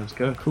 Let's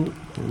go. Cool.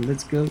 And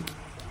let's go.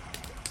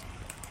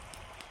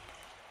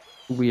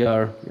 we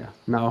are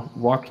now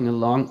walking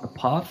along a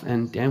path,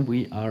 and then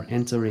we are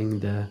entering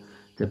the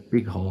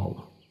big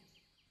hall.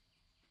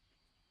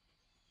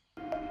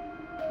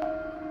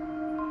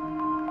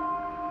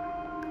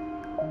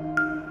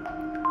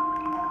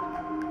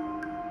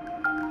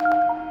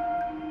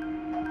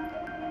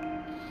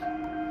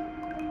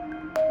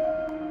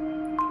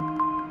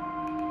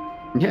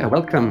 Yeah,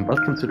 welcome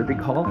to the big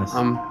hall. Nice.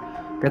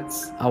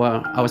 That's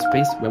our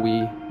space where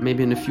we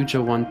maybe in the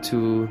future want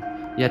to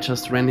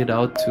just rent it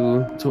out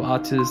to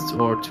artists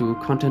or to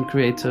content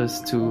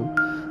creators to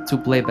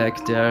play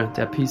back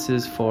their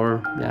pieces for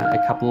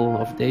a couple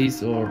of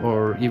days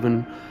or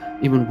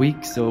even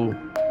weeks. So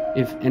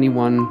if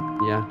anyone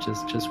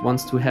just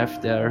wants to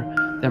have their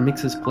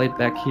mixes played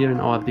back here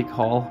in our big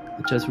hall,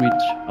 just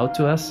reach out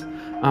to us.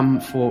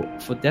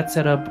 For that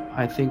setup,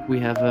 I think we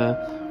have a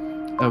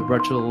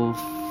virtual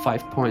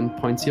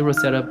 5.0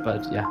 setup,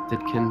 but that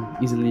can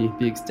easily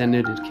be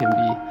extended. It can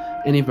be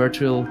any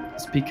virtual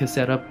speaker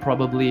setup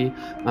probably.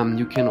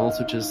 You can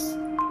also just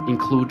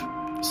include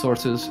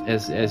sources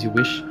as you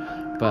wish,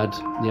 but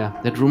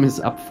that room is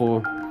up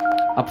for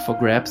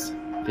grabs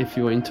if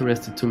you're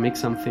interested to make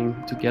something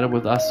together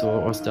with us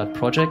or start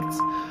projects.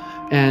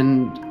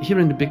 And here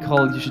in the big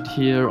hall you should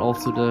hear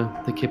also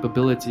the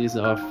capabilities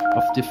of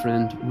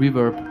different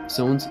reverb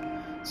zones.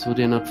 So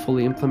they're not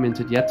fully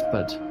implemented yet,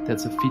 but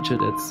that's a feature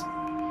that's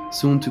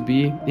soon to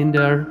be in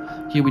there.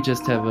 Here we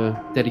just have a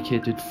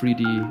dedicated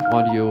 3D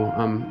audio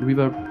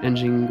reverb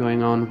engine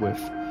going on with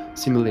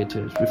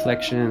simulated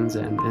reflections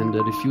and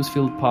the diffuse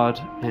field part,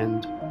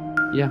 and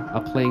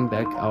are playing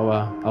back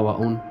our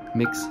own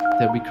mix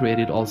that we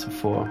created also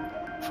for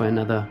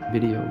another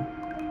video.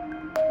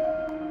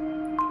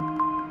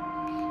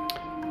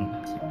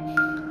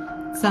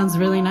 Sounds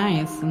really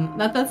nice,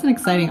 and that's an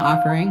exciting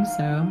offering.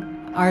 So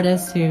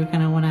artists who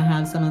kind of want to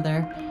have some of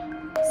their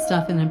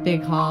stuff in a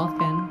big hall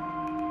can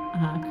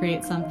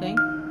create something.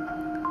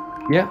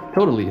 Yeah,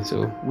 totally.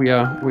 So we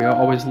are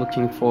always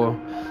looking for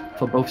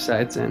both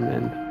sides,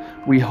 and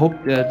we hope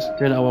that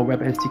our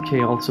web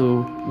SDK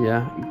also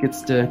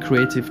gets the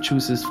creative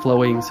juices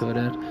flowing, so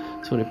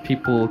that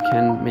people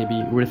can maybe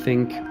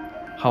rethink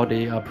how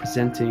they are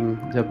presenting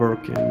their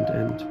work,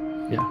 and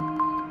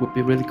would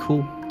be really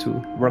cool to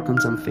work on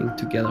something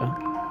together.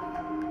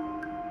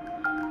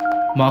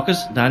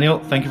 Marcus, Daniel,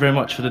 thank you very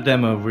much for the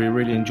demo. We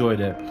really enjoyed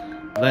it.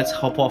 Let's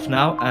hop off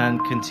now and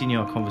continue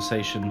our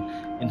conversation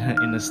in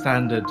a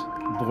standard,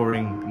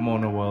 boring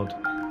mono world.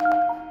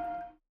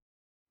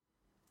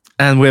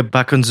 And we're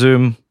back on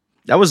Zoom.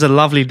 That was a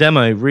lovely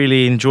demo,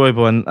 really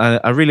enjoyable, and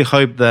I really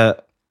hope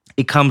that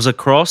it comes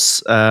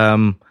across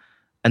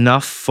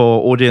enough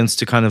for audience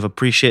to kind of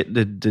appreciate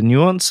the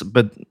nuance.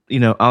 But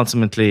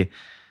ultimately,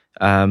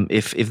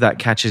 if that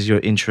catches your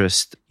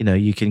interest,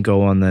 you can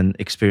go on and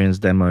experience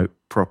demo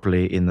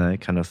properly in the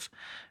kind of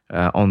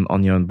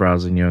on your own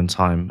browser in your own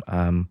time,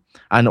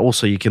 and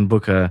also you can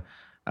book a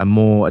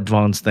more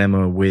advanced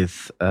demo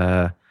with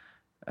the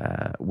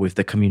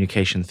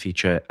communication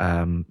feature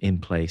in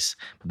place.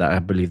 But that, I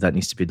believe that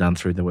needs to be done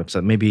through the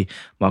website. Maybe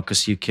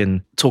Marcus, you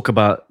can talk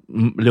about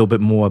a little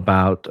bit more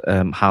about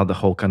how the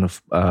whole kind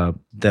of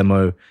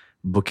demo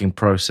booking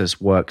process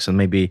works, and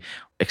maybe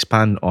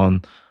expand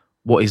on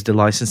what is the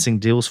licensing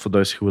deals for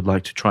those who would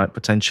like to try it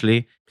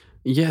potentially.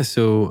 Yeah,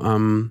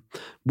 so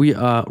we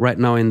are right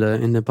now in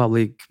the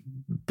public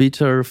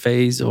beta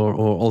phase, or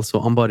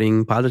also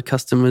onboarding pilot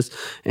customers,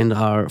 and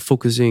are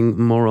focusing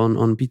more on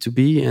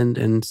B2B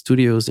and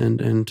studios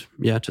and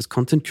just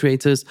content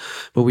creators.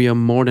 But we are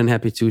more than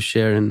happy to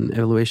share an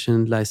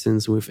evaluation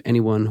license with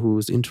anyone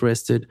who's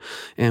interested.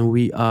 And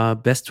we are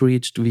best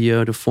reached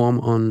via the form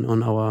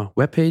on our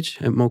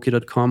webpage at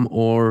moki.com,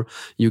 or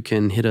you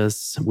can hit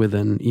us with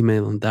an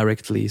email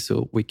directly,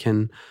 so we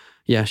can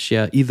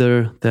share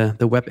either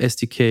the web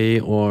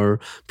SDK or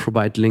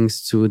provide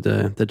links to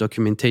the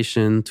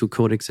documentation, to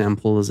code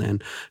examples,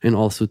 and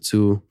also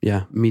to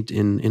meet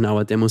in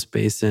our demo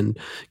space and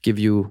give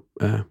you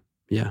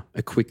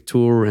a quick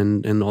tour,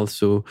 and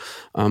also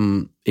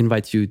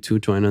invite you to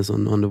join us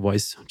on the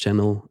voice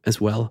channel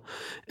as well.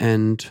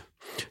 And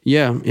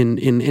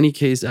in any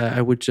case,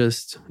 I would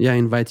just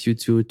invite you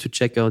to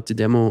check out the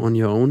demo on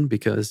your own,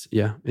 because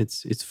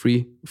it's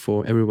free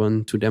for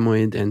everyone to demo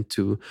it and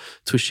to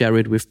share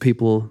it with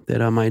people that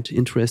are might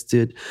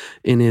interested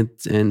in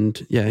it.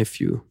 And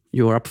if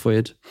you're up for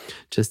it,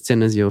 just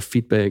send us your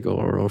feedback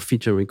or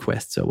feature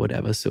requests or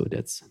whatever. So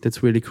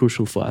that's really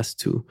crucial for us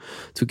to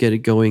get it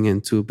going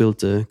and to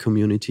build a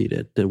community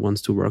that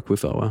wants to work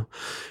with our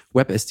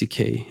web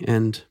SDK.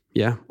 And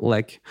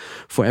like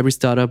for every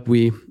startup,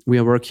 we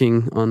are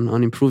working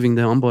on improving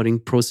the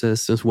onboarding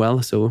process as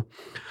well. So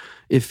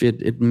if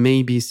it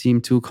maybe seem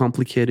too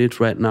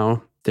complicated right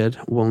now, that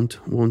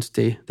won't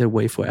stay that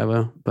way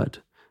forever. But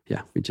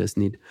we just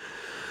need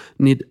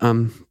a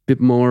bit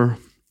more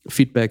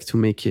feedback to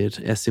make it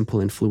as simple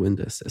and fluent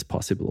as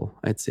possible,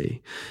 I'd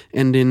say.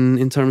 And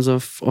in terms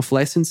of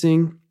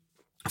licensing,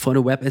 For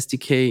the web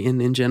SDK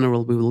in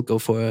general, we will go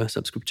for a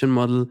subscription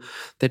model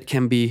that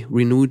can be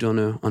renewed on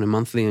a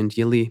monthly and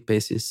yearly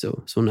basis.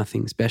 So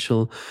nothing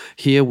special.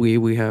 Here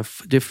we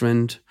have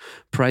different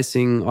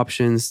pricing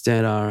options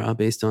that are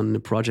based on the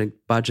project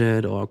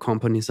budget or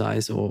company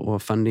size or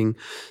funding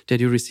that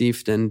you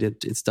received, and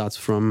it starts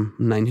from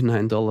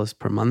 $99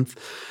 per month.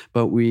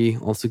 But we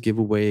also give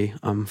away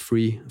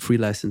free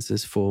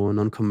licenses for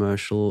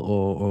non-commercial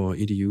or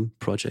EDU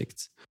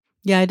projects.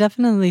 Yeah, I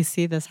definitely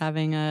see this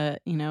having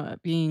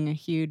being a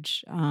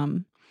huge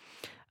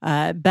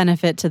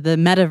benefit to the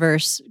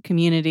metaverse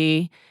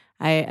community.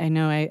 I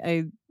know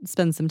I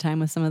spend some time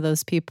with some of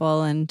those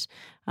people, and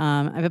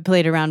I've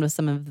played around with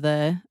some of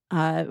the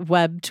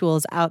web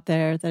tools out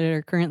there that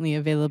are currently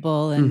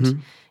available,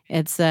 and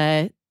it's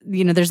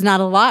there's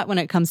not a lot when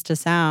it comes to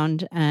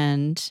sound,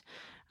 and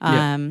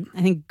I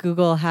think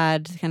Google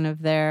had kind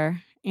of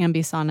their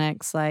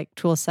Ambisonics like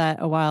tool set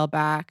a while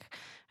back.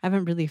 I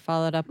haven't really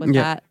followed up with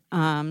that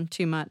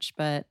too much,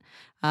 but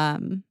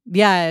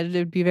it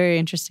would be very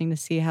interesting to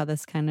see how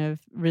this kind of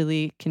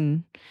really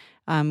can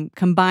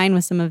combine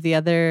with some of the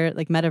other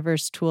like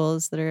metaverse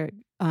tools that are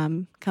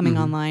coming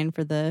online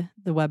for the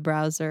web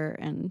browser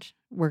and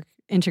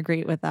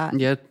integrate with that.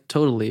 Yeah,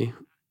 totally.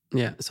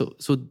 Yeah, so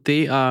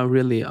they are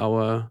really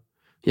our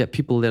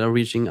people that are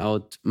reaching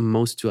out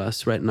most to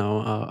us right now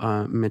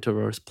are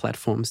metaverse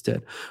platforms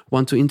that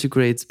want to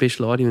integrate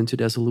spatial audio into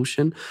their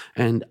solution.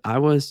 And I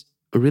was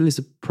really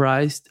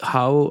surprised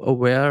how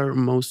aware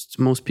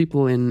most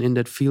people in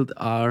that field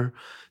are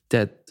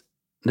that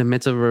the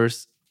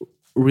metaverse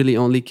really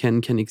only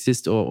can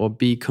exist or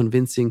be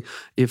convincing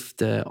if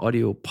the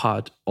audio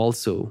part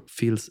also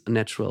feels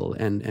natural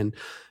and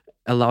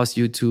allows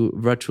you to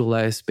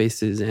virtualize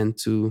spaces and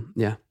to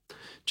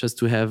just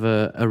to have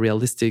a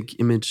realistic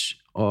image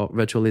or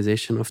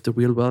virtualization of the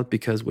real world.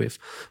 Because with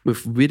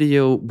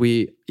video,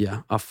 we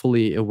are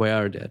fully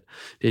aware that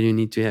you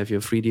need to have your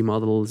 3D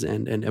models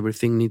and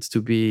everything needs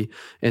to be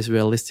as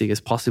realistic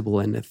as possible.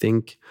 And I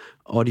think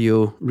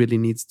audio really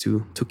needs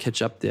to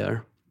catch up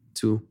there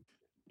too.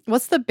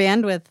 What's the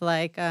bandwidth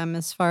like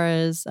as far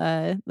as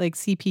like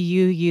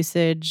CPU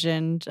usage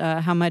and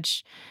how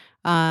much?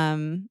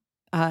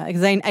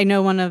 Because I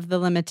know one of the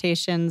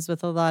limitations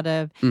with a lot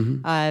of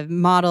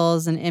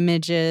models and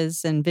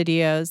images and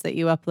videos that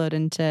you upload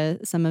into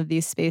some of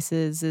these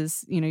spaces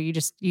is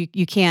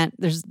you can't.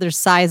 There's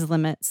size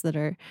limits that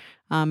are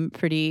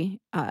pretty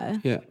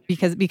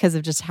because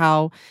of just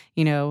how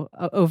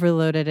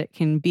overloaded it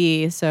can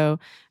be. So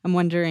I'm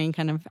wondering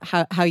kind of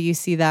how you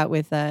see that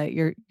with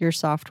your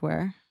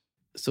software.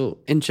 So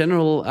in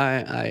general,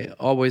 I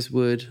always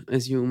would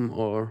assume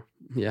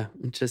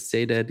just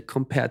say that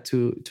compared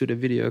to the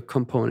video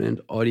component,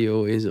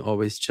 audio is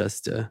always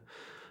just a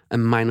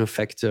minor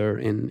factor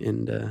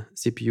in the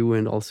CPU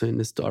and also in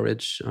the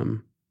storage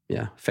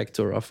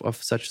factor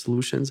of such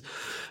solutions.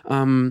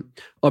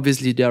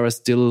 Obviously, there are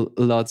still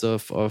lots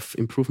of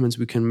improvements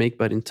we can make,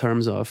 but in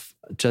terms of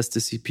just the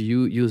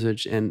CPU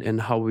usage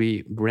and how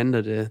we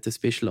render the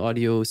spatial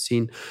audio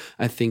scene,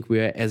 I think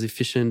we are as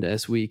efficient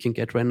as we can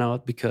get right now,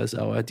 because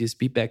our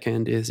DSP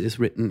backend is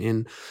written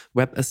in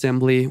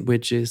WebAssembly,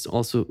 which is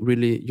also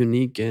really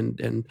unique,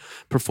 and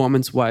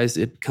performance-wise,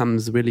 it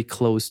comes really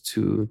close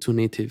to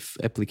native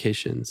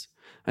applications,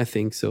 I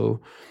think.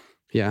 So,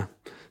 yeah.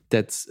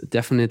 That's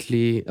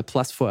definitely a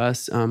plus for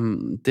us.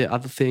 The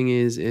other thing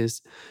is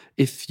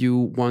if you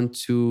want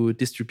to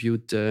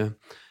distribute the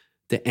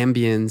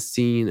ambient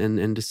scene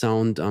and the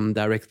sound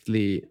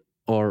directly,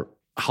 or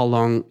how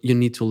long you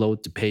need to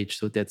load the page.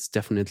 So that's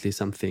definitely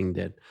something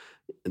that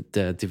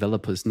the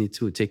developers need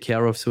to take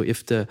care of. So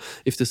if the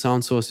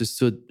sound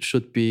sources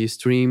should be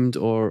streamed,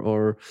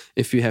 or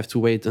if you have to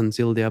wait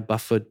until they are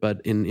buffered, but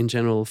in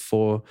general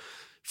for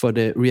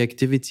the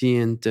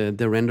reactivity and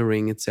the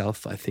rendering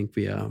itself, I think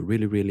we are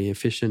really, really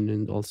efficient,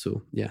 and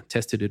also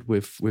tested it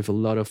with a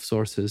lot of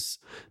sources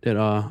that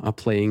are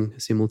playing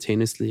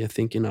simultaneously. I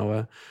think in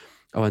our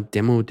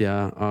demo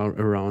there are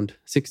around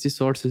 60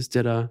 sources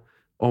that are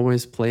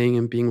always playing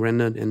and being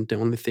rendered, and the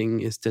only thing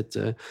is that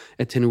the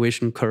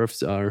attenuation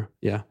curves are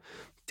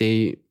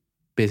they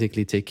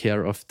basically take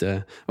care of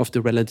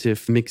the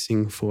relative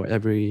mixing for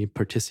every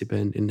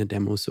participant in the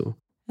demo. So.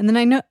 And then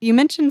I know you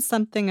mentioned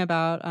something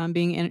about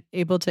being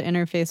able to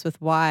interface with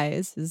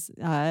Wwise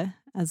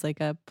as like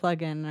a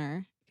plugin,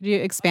 or could you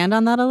expand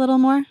on that a little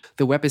more?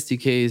 The Web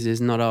SDK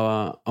is not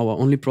our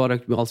only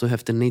product. We also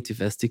have the native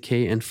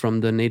SDK, and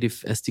from the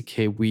native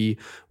SDK,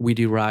 we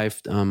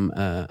derived a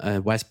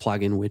Wwise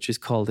plugin, which is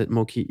called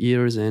Moki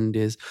Ears, and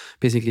is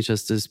basically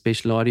just a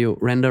spatial audio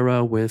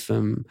renderer with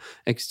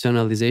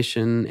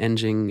externalization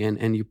engine,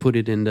 and you put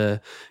it in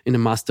the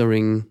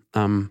mastering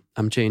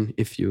chain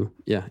if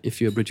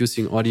you're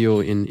producing audio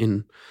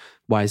in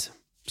Wwise.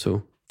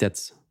 So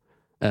that's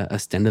a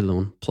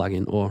standalone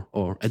plugin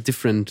or a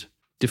different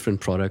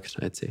product,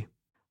 I'd say.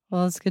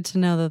 Well, it's good to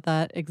know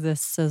that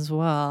exists as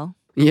well.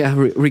 Yeah,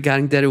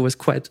 regarding that, it was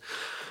quite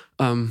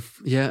a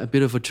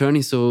bit of a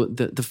journey. So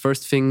the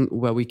first thing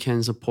where we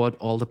can support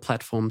all the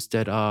platforms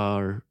that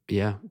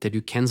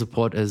you can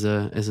support as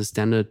a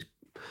standard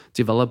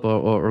developer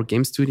or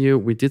game studio,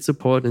 we did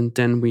support, and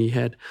then we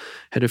had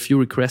a few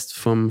requests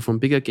from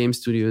bigger game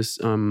studios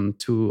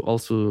to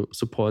also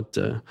support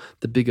the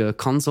bigger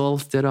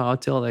consoles that are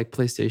out there, like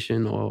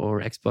PlayStation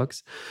or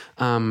Xbox.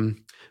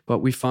 But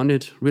we found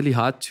it really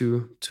hard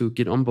to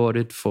get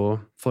onboarded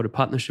for the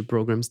partnership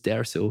programs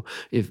there. So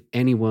if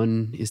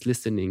anyone is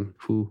listening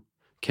who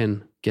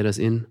can get us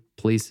in,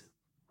 please,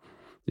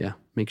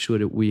 make sure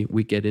that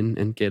we get in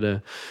and get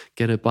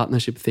a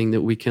partnership thing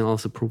that we can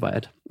also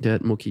provide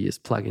that Moki is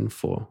plugin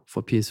for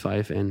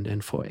PS5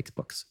 and for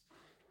Xbox.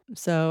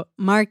 So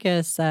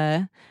Marcus,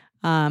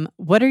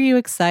 what are you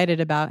excited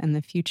about in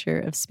the future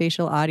of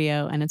spatial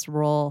audio and its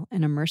role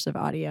in immersive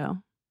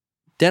audio?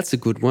 That's a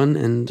good one,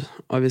 and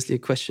obviously a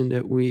question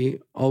that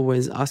we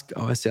always ask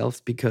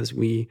ourselves, because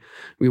we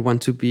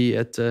want to be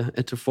at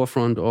the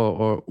forefront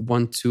or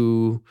want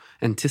to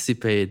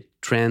anticipate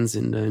trends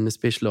in the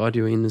spatial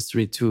audio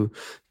industry to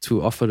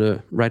offer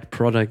the right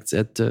products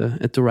at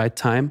the right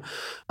time.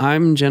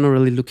 I'm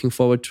generally looking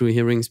forward to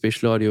hearing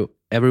spatial audio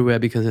everywhere,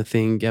 because I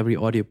think every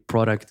audio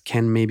product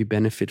can maybe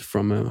benefit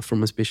from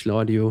a spatial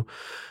audio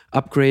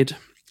upgrade.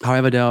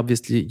 However, there are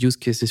obviously use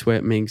cases where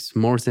it makes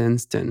more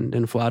sense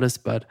than for others,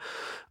 but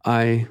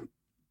I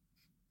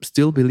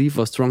still believe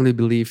or strongly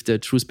believe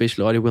that true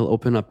spatial audio will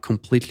open up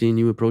completely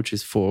new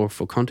approaches for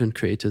content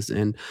creators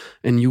and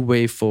a new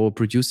way for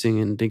producing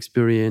and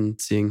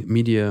experiencing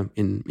media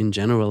in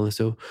general.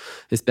 So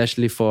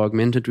especially for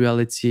augmented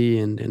reality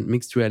and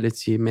mixed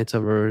reality,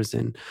 metaverse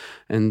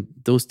and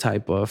those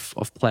type of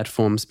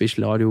platforms,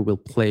 spatial audio will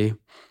play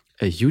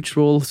a huge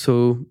role.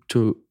 So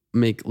to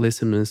make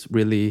listeners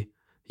really,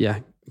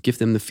 give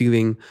them the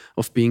feeling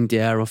of being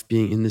there, of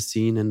being in the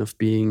scene, and of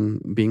being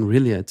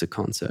really at the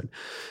concert.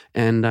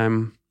 And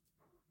I'm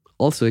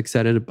also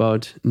excited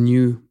about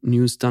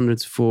new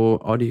standards for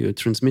audio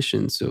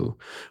transmission. So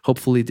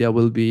hopefully there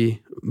will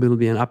be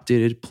an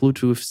updated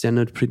Bluetooth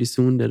standard pretty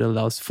soon that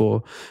allows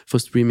for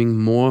streaming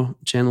more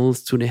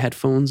channels to the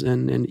headphones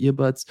and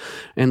earbuds,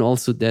 and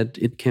also that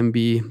it can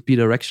be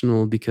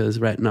bidirectional, because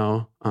right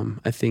now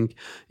I think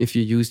if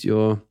you use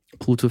your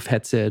Bluetooth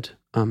headset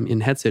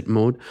in headset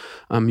mode,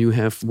 you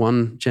have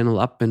one channel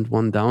up and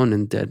one down,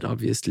 and that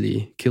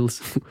obviously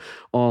kills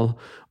all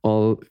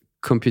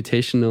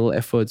computational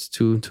efforts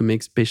to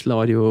make spatial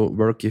audio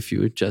work if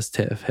you just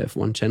have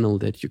one channel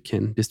that you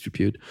can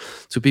distribute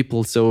to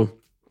people. So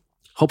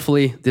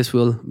hopefully this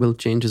will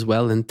change as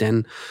well, and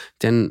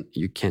then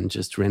you can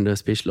just render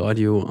spatial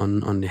audio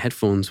on the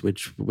headphones,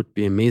 which would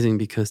be amazing,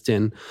 because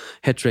then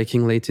head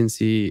tracking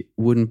latency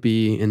wouldn't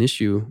be an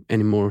issue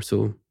anymore.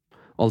 So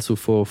also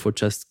for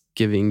just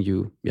giving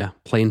you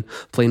plain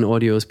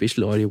audio,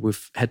 spatial audio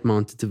with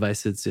head-mounted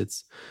devices,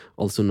 it's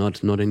also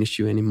not an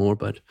issue anymore.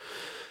 But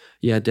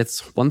that's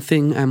one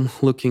thing I'm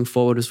looking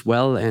forward as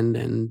well.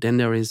 And then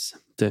there is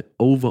the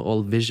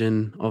overall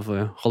vision of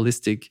a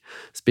holistic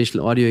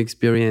spatial audio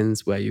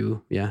experience where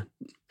you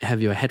have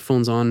your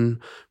headphones on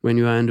when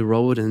you are on the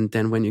road, and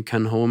then when you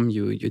come home,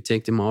 you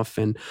take them off,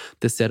 and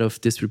the set of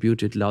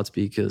distributed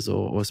loudspeakers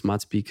or smart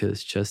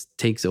speakers just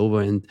takes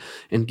over and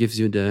gives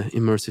you the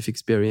immersive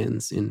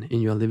experience in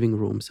your living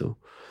room. So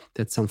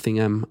that's something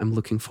I'm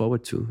looking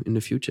forward to in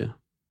the future.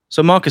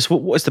 So Marcus,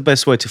 what is the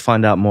best way to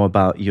find out more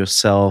about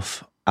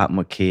yourself,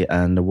 Atmoki,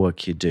 and the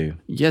work you do?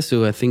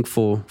 So I think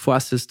for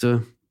us as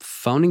the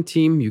founding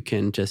team, you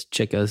can just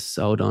check us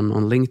out on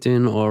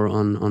LinkedIn or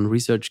on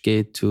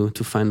ResearchGate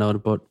to find out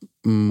about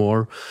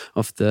more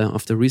of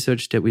the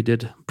research that we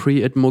did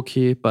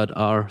pre-Atmoki but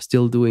are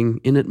still doing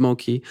in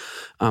Atmoki.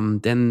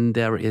 Then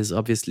there is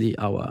obviously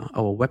our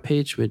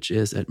webpage, which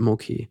is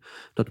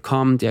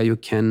atmoki.com. There you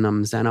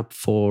can sign up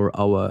for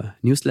our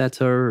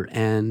newsletter,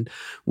 and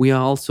we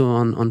are also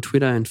on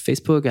Twitter and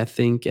Facebook, I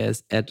think,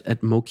 as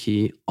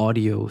 @Atmoki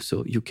Audio.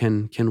 So you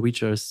can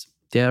reach us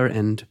there,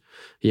 and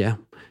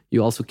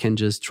you also can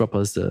just drop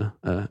us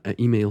an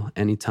email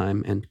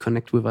anytime and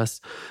connect with us,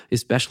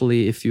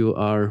 especially if you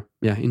are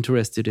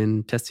interested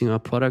in testing our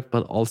product,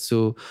 but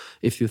also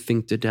if you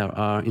think that there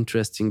are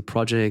interesting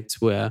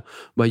projects where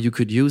you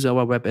could use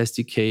our web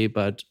SDK,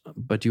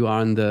 but you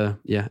are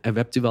a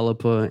web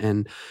developer,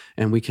 and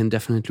we can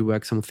definitely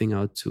work something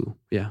out to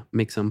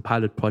make some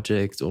pilot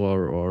projects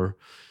or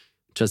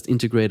just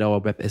integrate our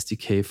web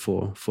SDK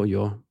for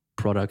your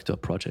product or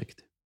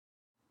project.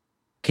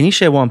 Can you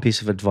share one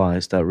piece of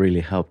advice that really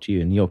helped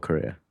you in your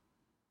career?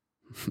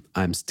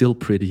 I'm still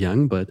pretty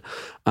young, but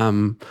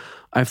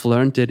I've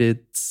learned that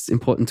it's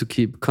important to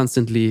keep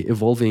constantly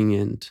evolving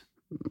and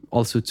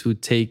also to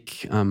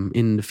take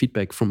in the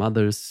feedback from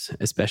others,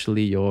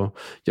 especially your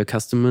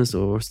customers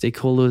or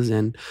stakeholders.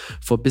 And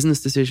for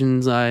business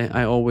decisions,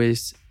 I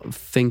always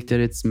think that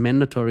it's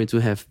mandatory to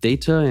have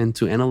data and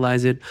to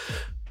analyze it.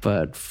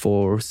 But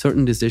for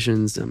certain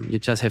decisions, you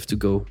just have to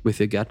go with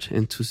your gut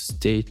and to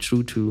stay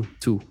true to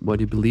what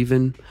you believe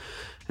in.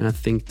 And I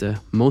think the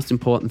most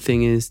important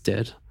thing is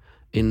that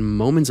in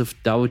moments of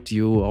doubt,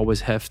 you always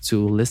have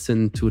to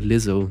listen to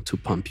Lizzo to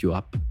pump you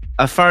up.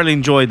 I thoroughly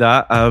enjoyed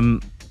that.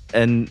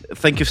 And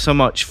thank you so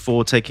much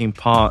for taking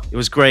part. It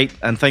was great.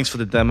 And thanks for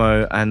the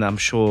demo. And I'm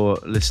sure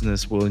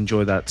listeners will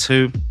enjoy that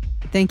too.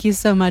 Thank you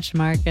so much,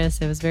 Marcus.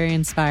 It was very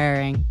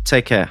inspiring.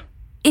 Take care.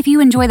 If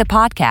you enjoy the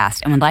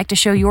podcast and would like to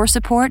show your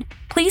support,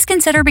 please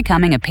consider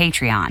becoming a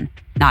Patreon.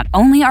 Not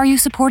only are you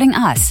supporting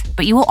us,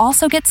 but you will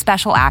also get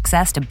special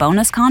access to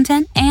bonus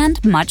content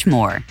and much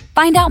more.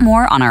 Find out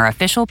more on our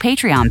official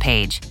Patreon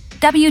page,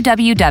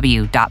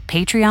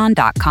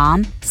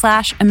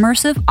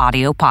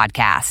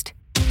 www.patreon.com/immersiveaudiopodcast.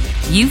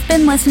 You've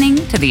been listening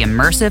to the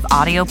Immersive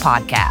Audio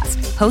Podcast,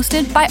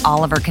 hosted by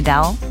Oliver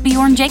Cadell,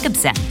 Bjorn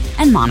Jacobsen,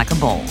 and Monica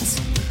Bowles.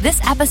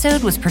 This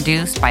episode was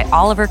produced by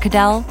Oliver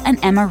Cadell and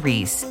Emma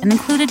Reese and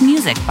included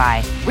music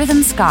by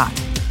Rhythm Scott.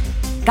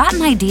 Got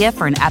an idea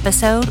for an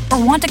episode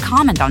or want to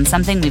comment on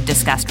something we've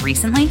discussed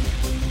recently?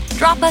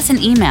 Drop us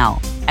an email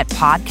at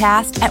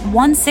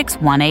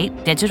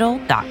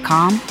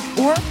podcast@1618digital.com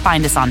or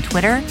find us on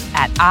Twitter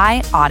at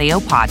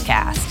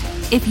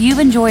iAudioPodcast. If you've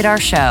enjoyed our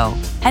show,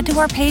 head to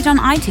our page on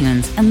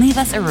iTunes and leave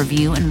us a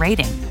review and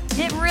rating.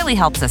 It really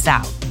helps us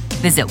out.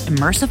 Visit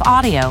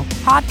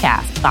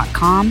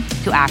immersiveaudiopodcast.com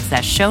to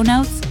access show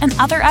notes and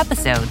other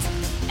episodes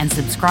and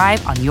subscribe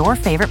on your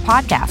favorite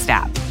podcast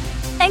app.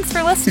 Thanks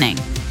for listening.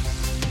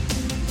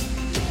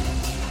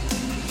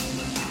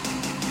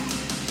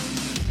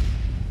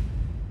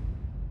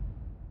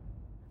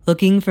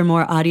 Looking for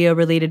more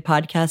audio-related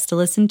podcasts to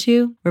listen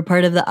to? We're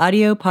part of the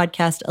Audio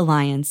Podcast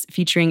Alliance,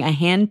 featuring a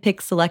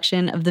hand-picked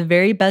selection of the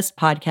very best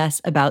podcasts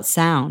about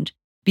sound.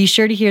 Be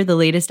sure to hear the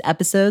latest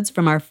episodes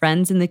from our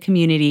friends in the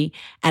community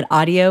at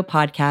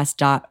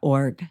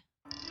audiopodcast.org.